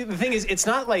far. See, the thing is, it's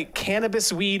not like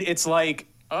cannabis weed. It's like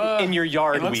in your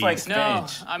yard It looks weed. like No,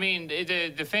 spinach. I mean,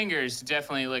 the fingers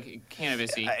definitely look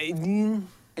cannabis-y.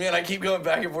 Man, I keep going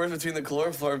back and forth between the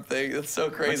chloroform thing. That's so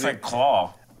Looks crazy. like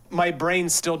claw. My brain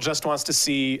still just wants to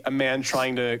see a man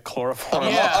trying to chloroform.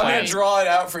 Yeah, I'm I- gonna draw it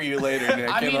out for you later, Nick.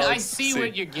 I mean, and I'll I see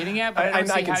what you're getting at, but I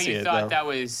don't I see can how see you it, thought though. that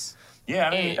was... Yeah,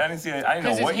 I didn't see it. I didn't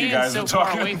 'Cause know what his you hand's guys so were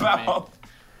far away talking from it. about.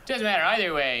 Doesn't matter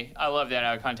either way. I love that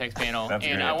out of context panel, That's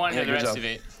and great. I want to Yeah, hear the good rest job. of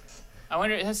it. I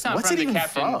wonder. That's not What's from it the even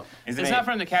Captain. from? Is It's it not a-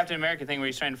 from the Captain America thing where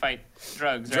he's trying to fight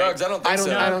drugs. Right? Drugs? I don't think I don't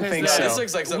so. know. I don't 'cause think the so. This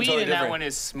looks like something weed totally in that different. one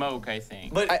is smoke, I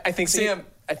think. But I think Sam,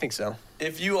 I think so.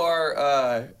 if you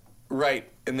are right,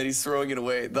 and then he's throwing it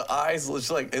away, the eyes look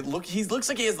like it. He looks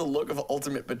like he has the look of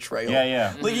ultimate betrayal. Yeah,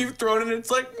 yeah. Like you've thrown it, and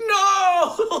it's like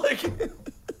no. Like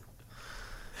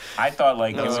I thought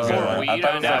like it No, was it's a, horrible. I Weed,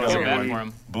 thought I it know, was feel like bad a for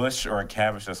him. bush or a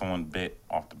cabbage that someone bit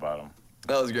off the bottom,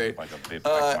 that was great. like a big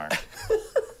black mark.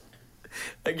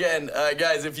 Again,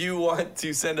 guys, if you want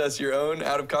to send us your own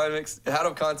out of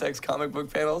context comic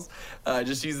book panels,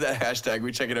 just use that hashtag.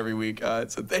 We check it every week.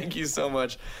 So thank you so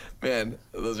much, man.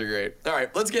 Those are great. All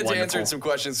right, let's get to Wonderful. answering some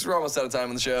questions. We're almost out of time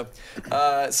on the show.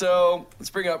 So let's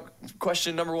bring up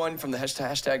question number one from the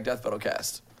hashtag Death Battle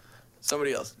Cast.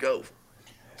 Somebody else, go.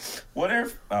 What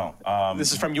if?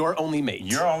 This is from your only mate.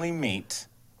 Your only mate.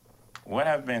 What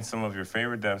have been some of your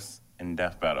favorite deaths in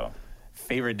Death Battle?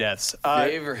 favorite deaths.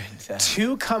 Favorite death.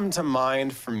 Two come to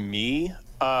mind for me.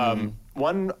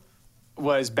 One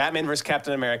was Batman vs.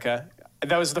 Captain America.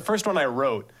 That was the first one I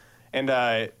wrote, and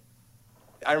I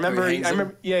remember, Where he hangs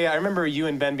him? I remember you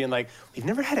and Ben being like, "We've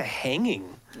never had a hanging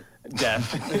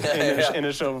death in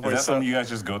a show before." Is that So something you guys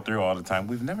just go through all the time?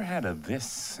 We've never had a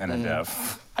this and a Mm.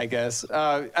 death. I guess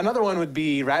another one would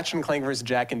be Ratchet and Clank versus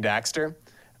Jack and Daxter,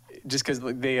 just because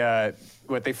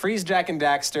they freeze Jack and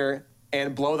Daxter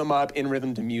and blow them up in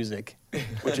rhythm to music,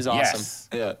 which is awesome. Yes.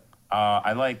 Yeah.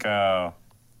 I like.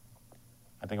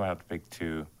 I think I have to pick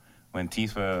two. When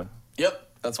Tifa, Yep,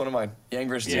 that's one of mine. Yang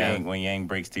versus Yang, Yang. when Yang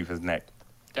breaks Tifa's neck.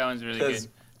 That one's really Because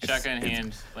good. Shotgun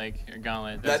hand, like or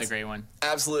gauntlet. That's a great one.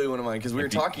 Absolutely one of mine because we were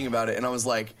If you- talking about it, and I was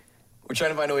like, we're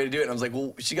trying to find a way to do it. And I was like,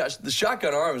 well, she got the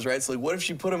shotgun arms, right? So like, what if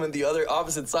she put them at the other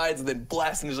opposite sides and then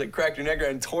blast and just like cracked her neck around?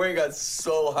 And Tori got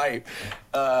so hype.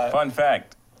 Fun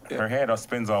fact: her head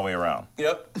spins all the way around.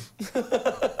 Yep.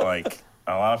 Like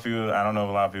A lot of people, I don't know if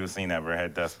a lot of people have seen that, but it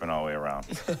had Dustbin all the way around.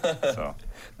 So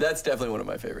That's definitely one of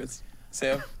my favorites.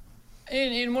 Sam?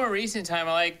 In more recent time,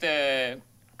 I like the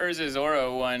Urza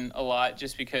Zoro one a lot,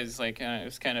 just because it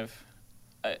was kind of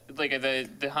like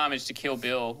the homage to Kill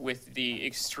Bill with the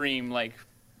extreme like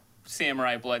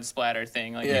samurai blood splatter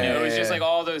thing. Like it was just like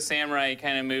all those samurai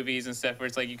kind of movies and stuff where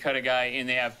it's like you cut a guy and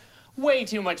they have way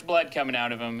too much blood coming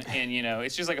out of him, and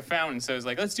it's just like a fountain. So it's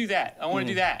like, let's do that. I want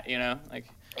to do that. Like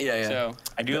Yeah. So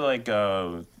I do like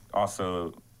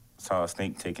also saw a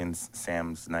snake taking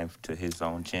Sam's knife to his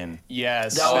own chin.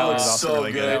 Yes, That one was was also so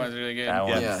really good. that was really good. That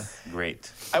was Yeah.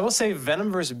 great. I will say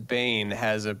Venom vs. Bane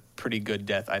has a pretty good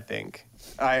death, I think.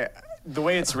 The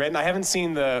way it's written, I haven't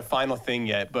seen the final thing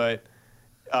yet, but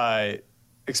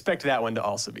expect that one to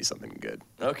also be something good.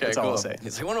 Okay, That's cool. all I'll say.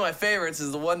 It's like one of my favorites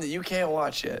is the one that you can't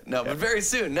watch yet. No, but very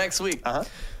soon, next week. Uh-huh.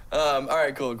 All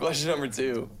right, cool. Question number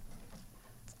 2.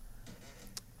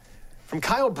 From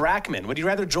Kyle Brackman, would you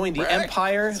rather join the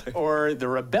Empire or the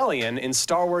Rebellion in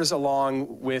Star Wars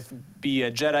along with be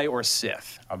a Jedi or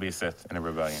Sith? I'll be a Sith in a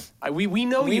rebellion. We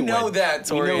know We you know would. that,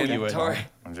 Tori. We know you would. Tori,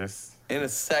 I'm just in a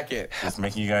second.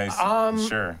 making you guys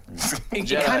sure.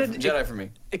 Jedi for me.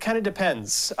 It kind of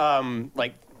depends.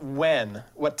 Like when,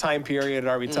 what time period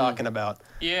are we talking about?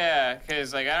 Yeah,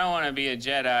 because I don't want to be a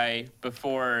Jedi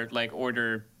before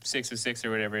Order 606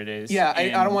 or whatever it is. Yeah, I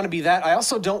don't want to be that. I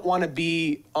also don't want to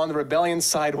be on the Rebellion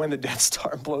side when the Death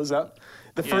Star blows up,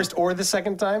 the first or the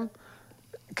second time,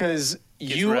 because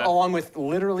you, rough. along with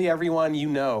literally everyone you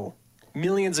know,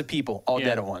 millions of people, all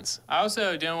dead at once. I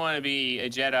also don't want to be a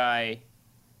Jedi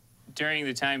during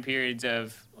the time periods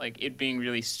of it being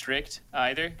really strict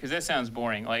either, because that sounds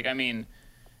boring.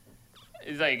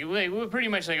 It's we're pretty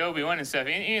much like Obi-Wan and stuff.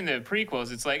 In the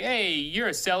prequels, it's like, hey, you're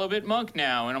a celibate monk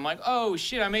now. And I'm like, oh,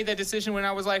 shit, I made that decision when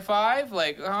I was 5?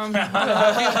 I don't know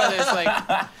how I feel about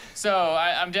this. So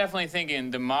I'm definitely thinking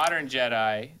the modern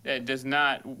Jedi that does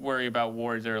not worry about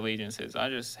wars or allegiances. I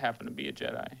just happen to be a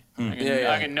Jedi.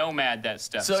 I can nomad that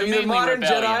stuff. So either mainly modern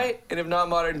rebellion. Jedi, and if not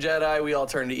modern Jedi, we all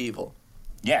turn to evil.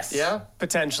 Yes. Yeah?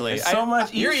 Potentially. It's so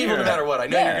much easier. You're evil no matter what. I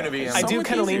know you're going to be. I so do much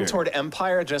kind of lean easier. toward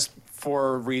Empire just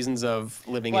for reasons of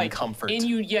living in comfort. And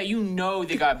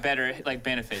they got better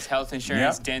benefits, health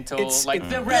insurance, Yep. dental. It's- the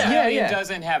yeah, Rebellion yeah.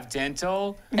 doesn't have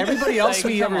dental. Everybody else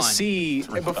we come ever on. see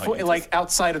before,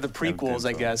 outside of the prequels,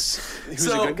 I guess, who's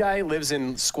So- a good guy lives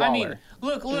in squalor. I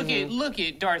mean, look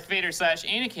at Darth Vader /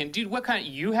 Anakin, dude. What kind?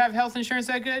 You have health insurance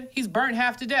that good? He's burnt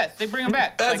half to death. They bring him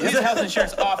back. His health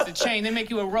insurance off the chain. They make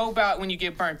you a robot when you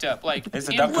get burnt up. It's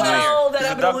Empire. Well, that It's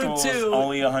happened to Luke deductible is too.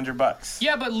 only $100.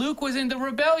 Yeah, but Luke was in the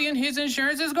rebellion. His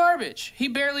insurance is garbage. He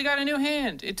barely got a new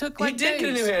hand. It took He did days. get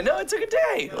a new hand. No, it took a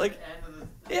day.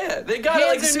 Yeah, they got it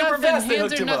Hands are super nothing. fast. They Hands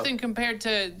hooked are him up. nothing compared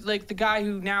to the guy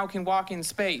who now can walk in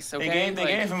space. Okay, They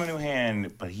gave him a new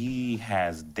hand, but he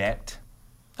has debt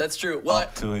That's true. Well,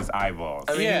 up to his eyeballs.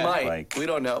 I mean, Yeah. he might. Like- we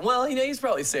don't know. Well, he's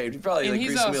probably saved. He probably and he's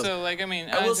greased some wheels. also I I'm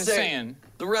will just say, saying.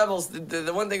 the Rebels.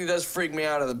 The one thing that does freak me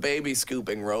out are the baby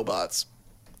scooping robots.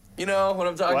 You know what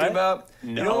I'm talking What? about?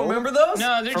 You No. don't remember those?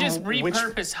 No, they're From just which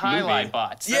repurposed highlight movie?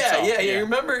 bots. That's Yeah, all. yeah. You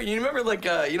remember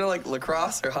like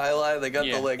lacrosse or highlight? They got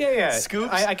Yeah. the yeah.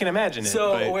 scoops. I can imagine it.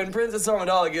 So but when Princess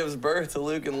Amidala gives birth to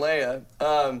Luke and Leia,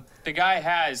 The guy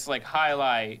has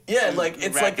highlight. yeah, it's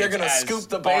like they're gonna as scoop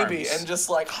the baby arms. and just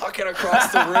huck it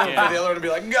across the room Yeah. for the other one to be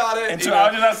like, got it. And you to, know? I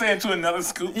was just not saying to another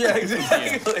scoop. Yeah,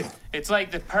 exactly. It's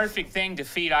like the perfect thing to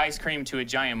feed ice cream to a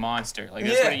giant monster. That's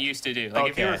Yeah. what it used to do. If you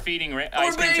Okay. were feeding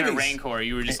ice cream to a babies. Rancor,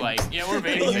 you were just like, yeah, we're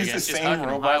They babies. I use guess. the Just same hugging them,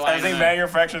 robots. highlighting As they them.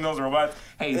 manufacture those robots,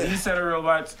 hey, these set of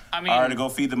robots I mean- are to go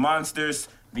feed the monsters.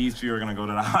 These people are going to go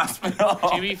to the hospital.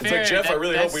 To be fair, Jeff, I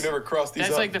really hope that's- we never cross these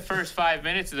That's up. the first 5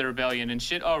 minutes of the rebellion and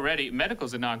shit already.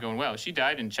 Medicals are not going well. She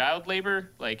died in child labor,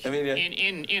 I mean, yeah.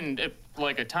 in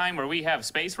a time where we have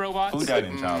space robots. Who died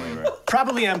in child labor?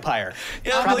 probably Empire.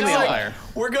 Yeah, Probably but it's Empire.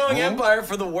 we're going Empire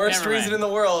for the worst Never reason mind. in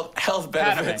the world: health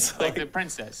Padme, benefits. like the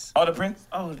princess. Oh, the prince?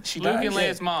 Oh, she Luke died? and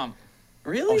Leia's mom.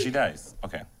 really? Oh, she dies.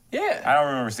 Okay. Yeah. I don't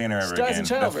remember seeing her ever She dies again. in That's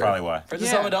childbirth. probably why.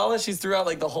 Princess Yeah. Amidala, she's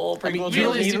throughout the whole prequel you don't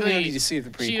trilogy. need Realistically, to see the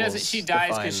prequels. She doesn't. She to dies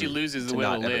because find- she loses the to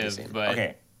will to not ever be live. seen. But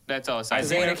Okay. that's all. I Aside.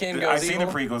 seen, Anakin I goes seen the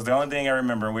evil? prequels. The only thing I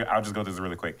remember, I'll just go through this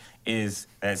really quick, is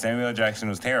that Samuel L. Jackson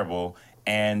was terrible,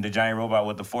 and the giant robot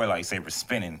with the 4 lightsabers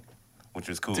spinning, which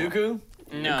was cool. Dooku?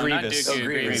 No, Grievous. not Oh, Dooku.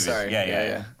 Grievous. Sorry.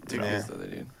 Yeah. Dooku's the other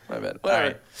dude. My bad.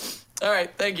 Whatever. All right.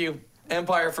 Thank you.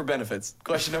 Empire for benefits.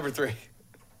 Question number 3.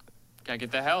 Gotta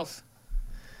get the health.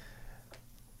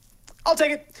 I'll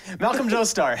take it. Malcolm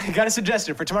Joestar got a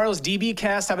suggestion for tomorrow's DB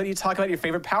cast. How about you talk about your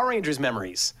favorite Power Rangers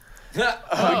memories? We kind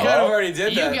of already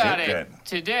did You that. got did it that.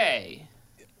 today.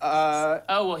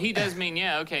 Oh, well, he does mean,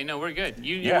 yeah, okay, no, we're good.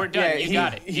 We're done. Yeah, You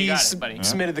got it. You got it, buddy.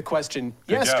 Submitted the question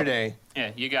Good job. yesterday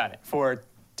Yeah, you got it. for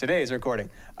today's recording.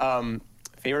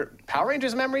 Favorite Power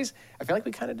Rangers memories? I feel like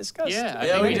we kind of discussed. Yeah, I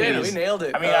Yeah, think we it did. is. We nailed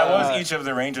it. I mean, I was each of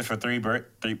the Rangers for three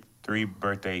birthdays /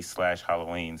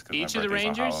 Halloweens. 'Cause Each my of the birthday's on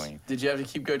Rangers? Halloween. Did you have to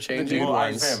keep go changing? new Well, I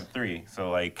ones. said 3.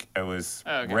 So like it was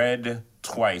Oh, okay. red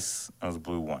twice. I was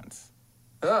blue once.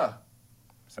 Oh,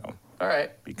 So all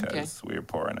right. because we were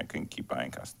poor and I couldn't keep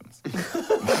buying customs.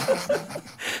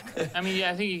 I mean,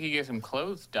 yeah, I think you could get some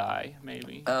clothes dye,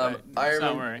 maybe. Um, but I let's not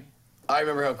remember- worry. I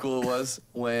remember how cool it was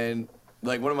when,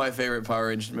 like, one of my favorite Power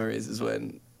Rangers memories is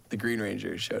when the Green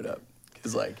Ranger showed up.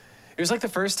 Cause like, It was like the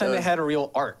first time That they was- had a real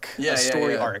arc, Yeah, a yeah,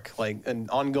 story yeah. arc, like an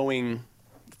ongoing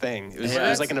thing. It was, Yeah. it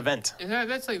was like an event.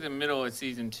 That's like the middle of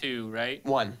season 2, right?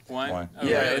 One. One? Oh,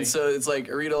 yeah, really? and so it's like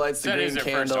Arita lights the That green is their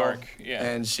first candle, arc, yeah.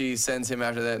 and she sends him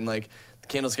after that, and like the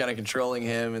candle's kind of controlling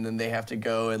him, and then they have to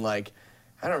go and like,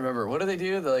 I don't remember what do they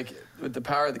do? They, like with the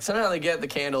power, somehow they get the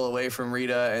candle away from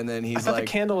Rita, and then I he's thought like,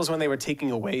 the candle was when they were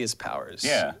taking away his powers.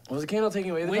 Yeah. was the candle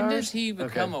taking away the When powers? does he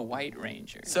become Okay. a White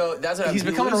Ranger? So that's what He's he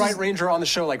becoming a loses- White Ranger on the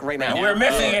show like right now. And we're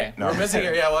missing okay. it. No, We're missing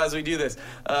it. Yeah, well, as we do this,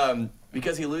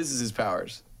 because he loses his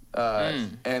powers,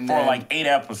 and for then, like 8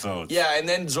 episodes. yeah, and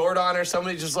then Zordon or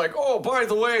somebody just like, oh, by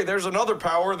the way, there's another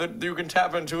power that you can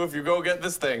tap into if you go get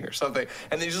this thing or something,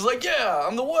 and then he's just like, yeah,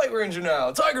 I'm the White Ranger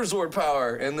now, Tiger Sword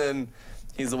power, and then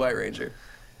he's the White Ranger.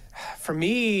 For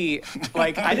me,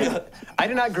 like I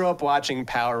did not grow up watching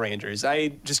Power Rangers. I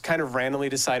just kind of randomly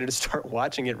decided to start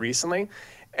watching it recently,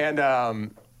 and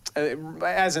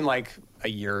as in like a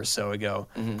year or so ago.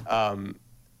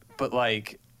 But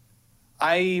like,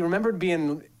 I remembered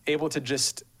being able to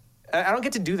just. I don't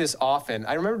get to do this often.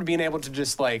 I remember being able to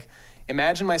just like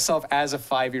imagine myself as a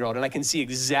 5-year-old, and I can see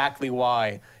exactly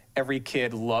why every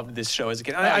kid loved this show as a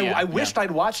kid. And yeah. I wished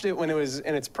I'd watched it when it was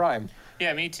in its prime.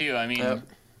 Yeah, me too. I mean, Yep.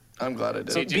 I'm glad I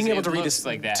did. So It being just- able to it read looks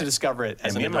like that. to discover it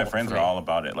as And me an and my adult friends for were me. all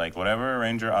about it. Like whatever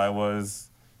Ranger I was,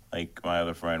 like my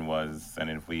other friend was, and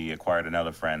if we acquired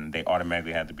another friend, they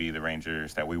automatically had to be the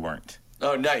Rangers that we weren't.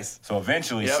 Oh, nice. So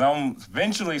eventually, Yep.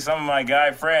 some of my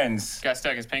guy friends got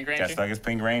stuck as Pink Ranger. got stuck as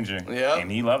Pink Ranger, Yep.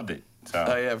 and he loved it. So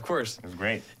Oh yeah, of course. it was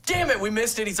great. Damn it, we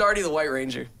missed it. He's already the White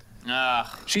Ranger.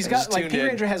 Ah, She's I got just like tuned Pink in.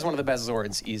 Ranger has one of the best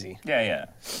Zords, easy. Yeah.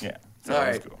 So All that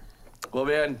was right. cool. Well,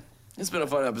 man, it's been a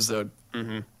fun episode.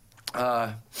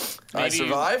 I Maybe-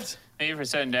 survived. maybe for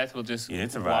sudden death we'll just Yeah,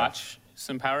 it survived. watch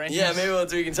some Power Rangers. Yeah, maybe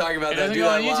we can talk about It that. doesn't Do go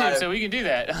that on YouTube, live. so we can do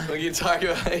that. We can talk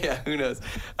about yeah, who knows.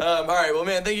 All right, well,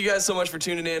 man, thank you guys so much for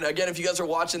tuning in. Again, if you guys are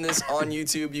watching this on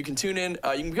YouTube, you can tune in.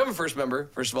 You can become a first member,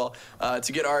 first of all,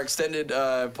 to get our extended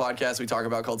podcast we talk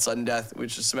about called Sudden Death,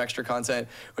 which is some extra content,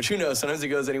 which who knows, sometimes it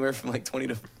goes anywhere from like 20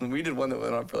 to, we did one that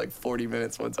went on for like 40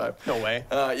 minutes one time. No way.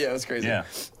 Yeah, it was crazy. Yeah.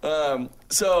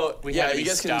 So, We yeah, had to you be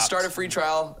guys can stopped. start a free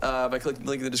trial by clicking the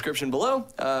link in the description below,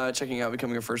 checking out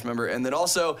becoming a first member. And then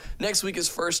also, next week is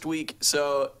first week,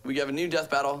 so we have a new death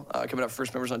battle coming up for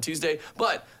first members on Tuesday.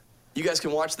 But you guys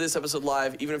can watch this episode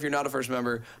live, even if you're not a first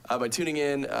member, by tuning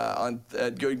in on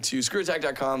going to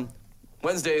screwattack.com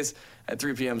Wednesdays at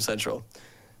 3 p.m. Central.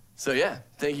 So, yeah,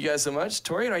 thank you guys so much.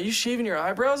 Torian, are you shaving your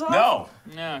eyebrows off? No,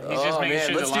 No, he's just Oh, making man,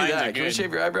 sure let's the do lines that. are Can we good.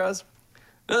 shave your eyebrows?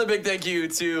 Another big thank you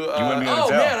to. You wouldn't be able to oh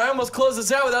tell. man, I almost closed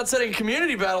this out without setting a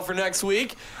community battle for next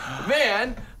week.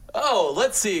 Man, oh,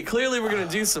 let's see. Clearly, we're gonna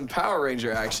do some Power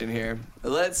Ranger action here.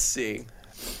 Let's see.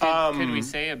 Could we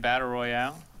say a battle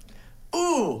royale?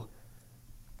 Ooh,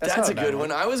 that's not a a bad good one.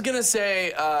 one. I was gonna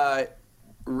say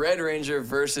Red Ranger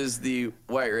versus the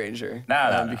White Ranger.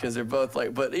 No. Because they're both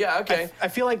like. But yeah, okay. I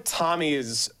feel like Tommy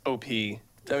is OP. I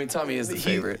mean, Tommy is the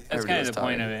favorite. That's Everybody kind of loves the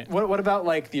point Tommy. of it. What about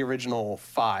like the original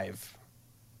 5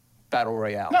 Battle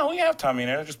Royale? no, we have Tommy in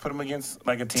there. Just put him against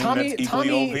like a team Tommy- that's equally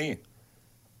Tommy- OP.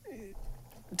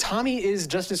 Tommy is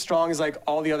just as strong as like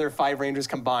all the other 5 Rangers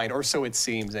combined, or so it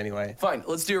seems anyway. Fine,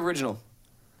 let's do original.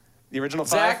 The original 5?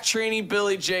 Zach, Trini,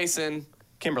 Billy, Jason,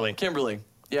 Kimberly. Kimberly.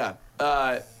 Yeah.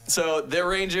 So the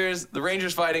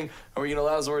Rangers fighting. Are we gonna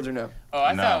allow Zords or no? Oh,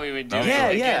 I No. thought we would do No it Yeah,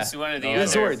 yeah. against one of the No other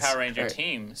Zords. Power Ranger Alright.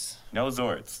 teams. No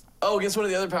Zords. Oh, against one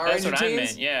of the other Power That's Ranger what I teams.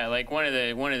 meant. Yeah, like one of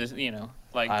the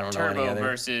like I don't know any Turbo other.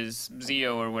 versus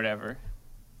Zeo or whatever.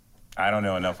 I don't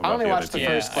know enough I about only the other watched the team.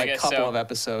 Yeah, first I like guess couple so. of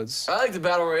episodes. I like the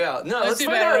Battle Royale. No, let's do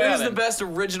find Battle out Royale who's the then. best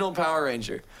original Power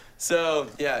Ranger. So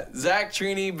yeah, Zach,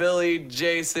 Trini, Billy,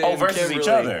 Jason. Oh, versus Kimberly. each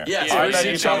other. Yes, Yeah, I versus thought you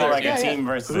were each talking other. about like Yeah, a yeah. team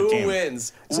versus a Who team.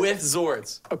 wins with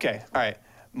Zords? Okay, all right.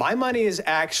 My money is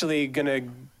actually gonna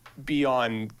be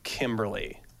on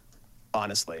Kimberly,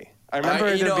 honestly. I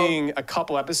remember you there know- being a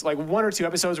couple episodes, like 1 or 2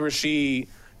 episodes where she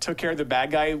took care of the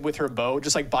bad guy with her bow,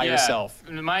 just like by Yeah. herself.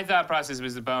 My thought process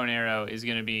was the bow and arrow is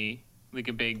going to be like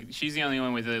a big. She's the only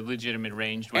one with a legitimate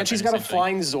ranged weapon. And she's got a essentially.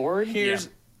 flying Zord. Here's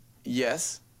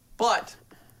yes, but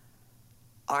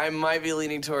I might be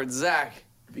leaning towards Zach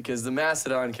because the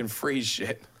Mastodon can freeze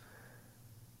shit.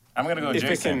 I'm gonna go If it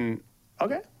Jason can,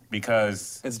 okay.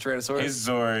 because It's a Tyrannosaurus. his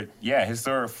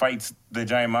Zord fights the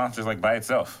giant monsters like by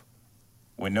itself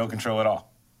with no control at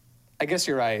all. I guess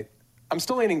you're right. I'm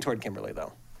still leaning toward Kimberly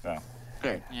though. So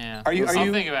Okay. Yeah. Are you- I'll are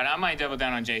you- think about it. I might double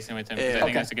down on Jason with him because Yeah. I think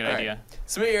Okay. that's a good All right. idea.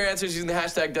 Submit your answers using the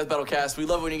hashtag DeathBattleCast. We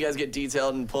love when you guys get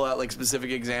detailed and pull out like specific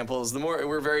examples.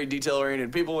 We're very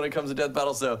detail-oriented people when it comes to Death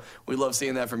Battle, so we love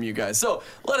seeing that from you guys. So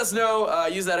let us know.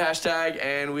 Use that hashtag,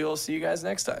 and we will see you guys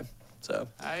next time. So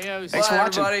Adios. Thanks for bye,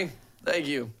 watching. everybody. Thank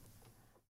you.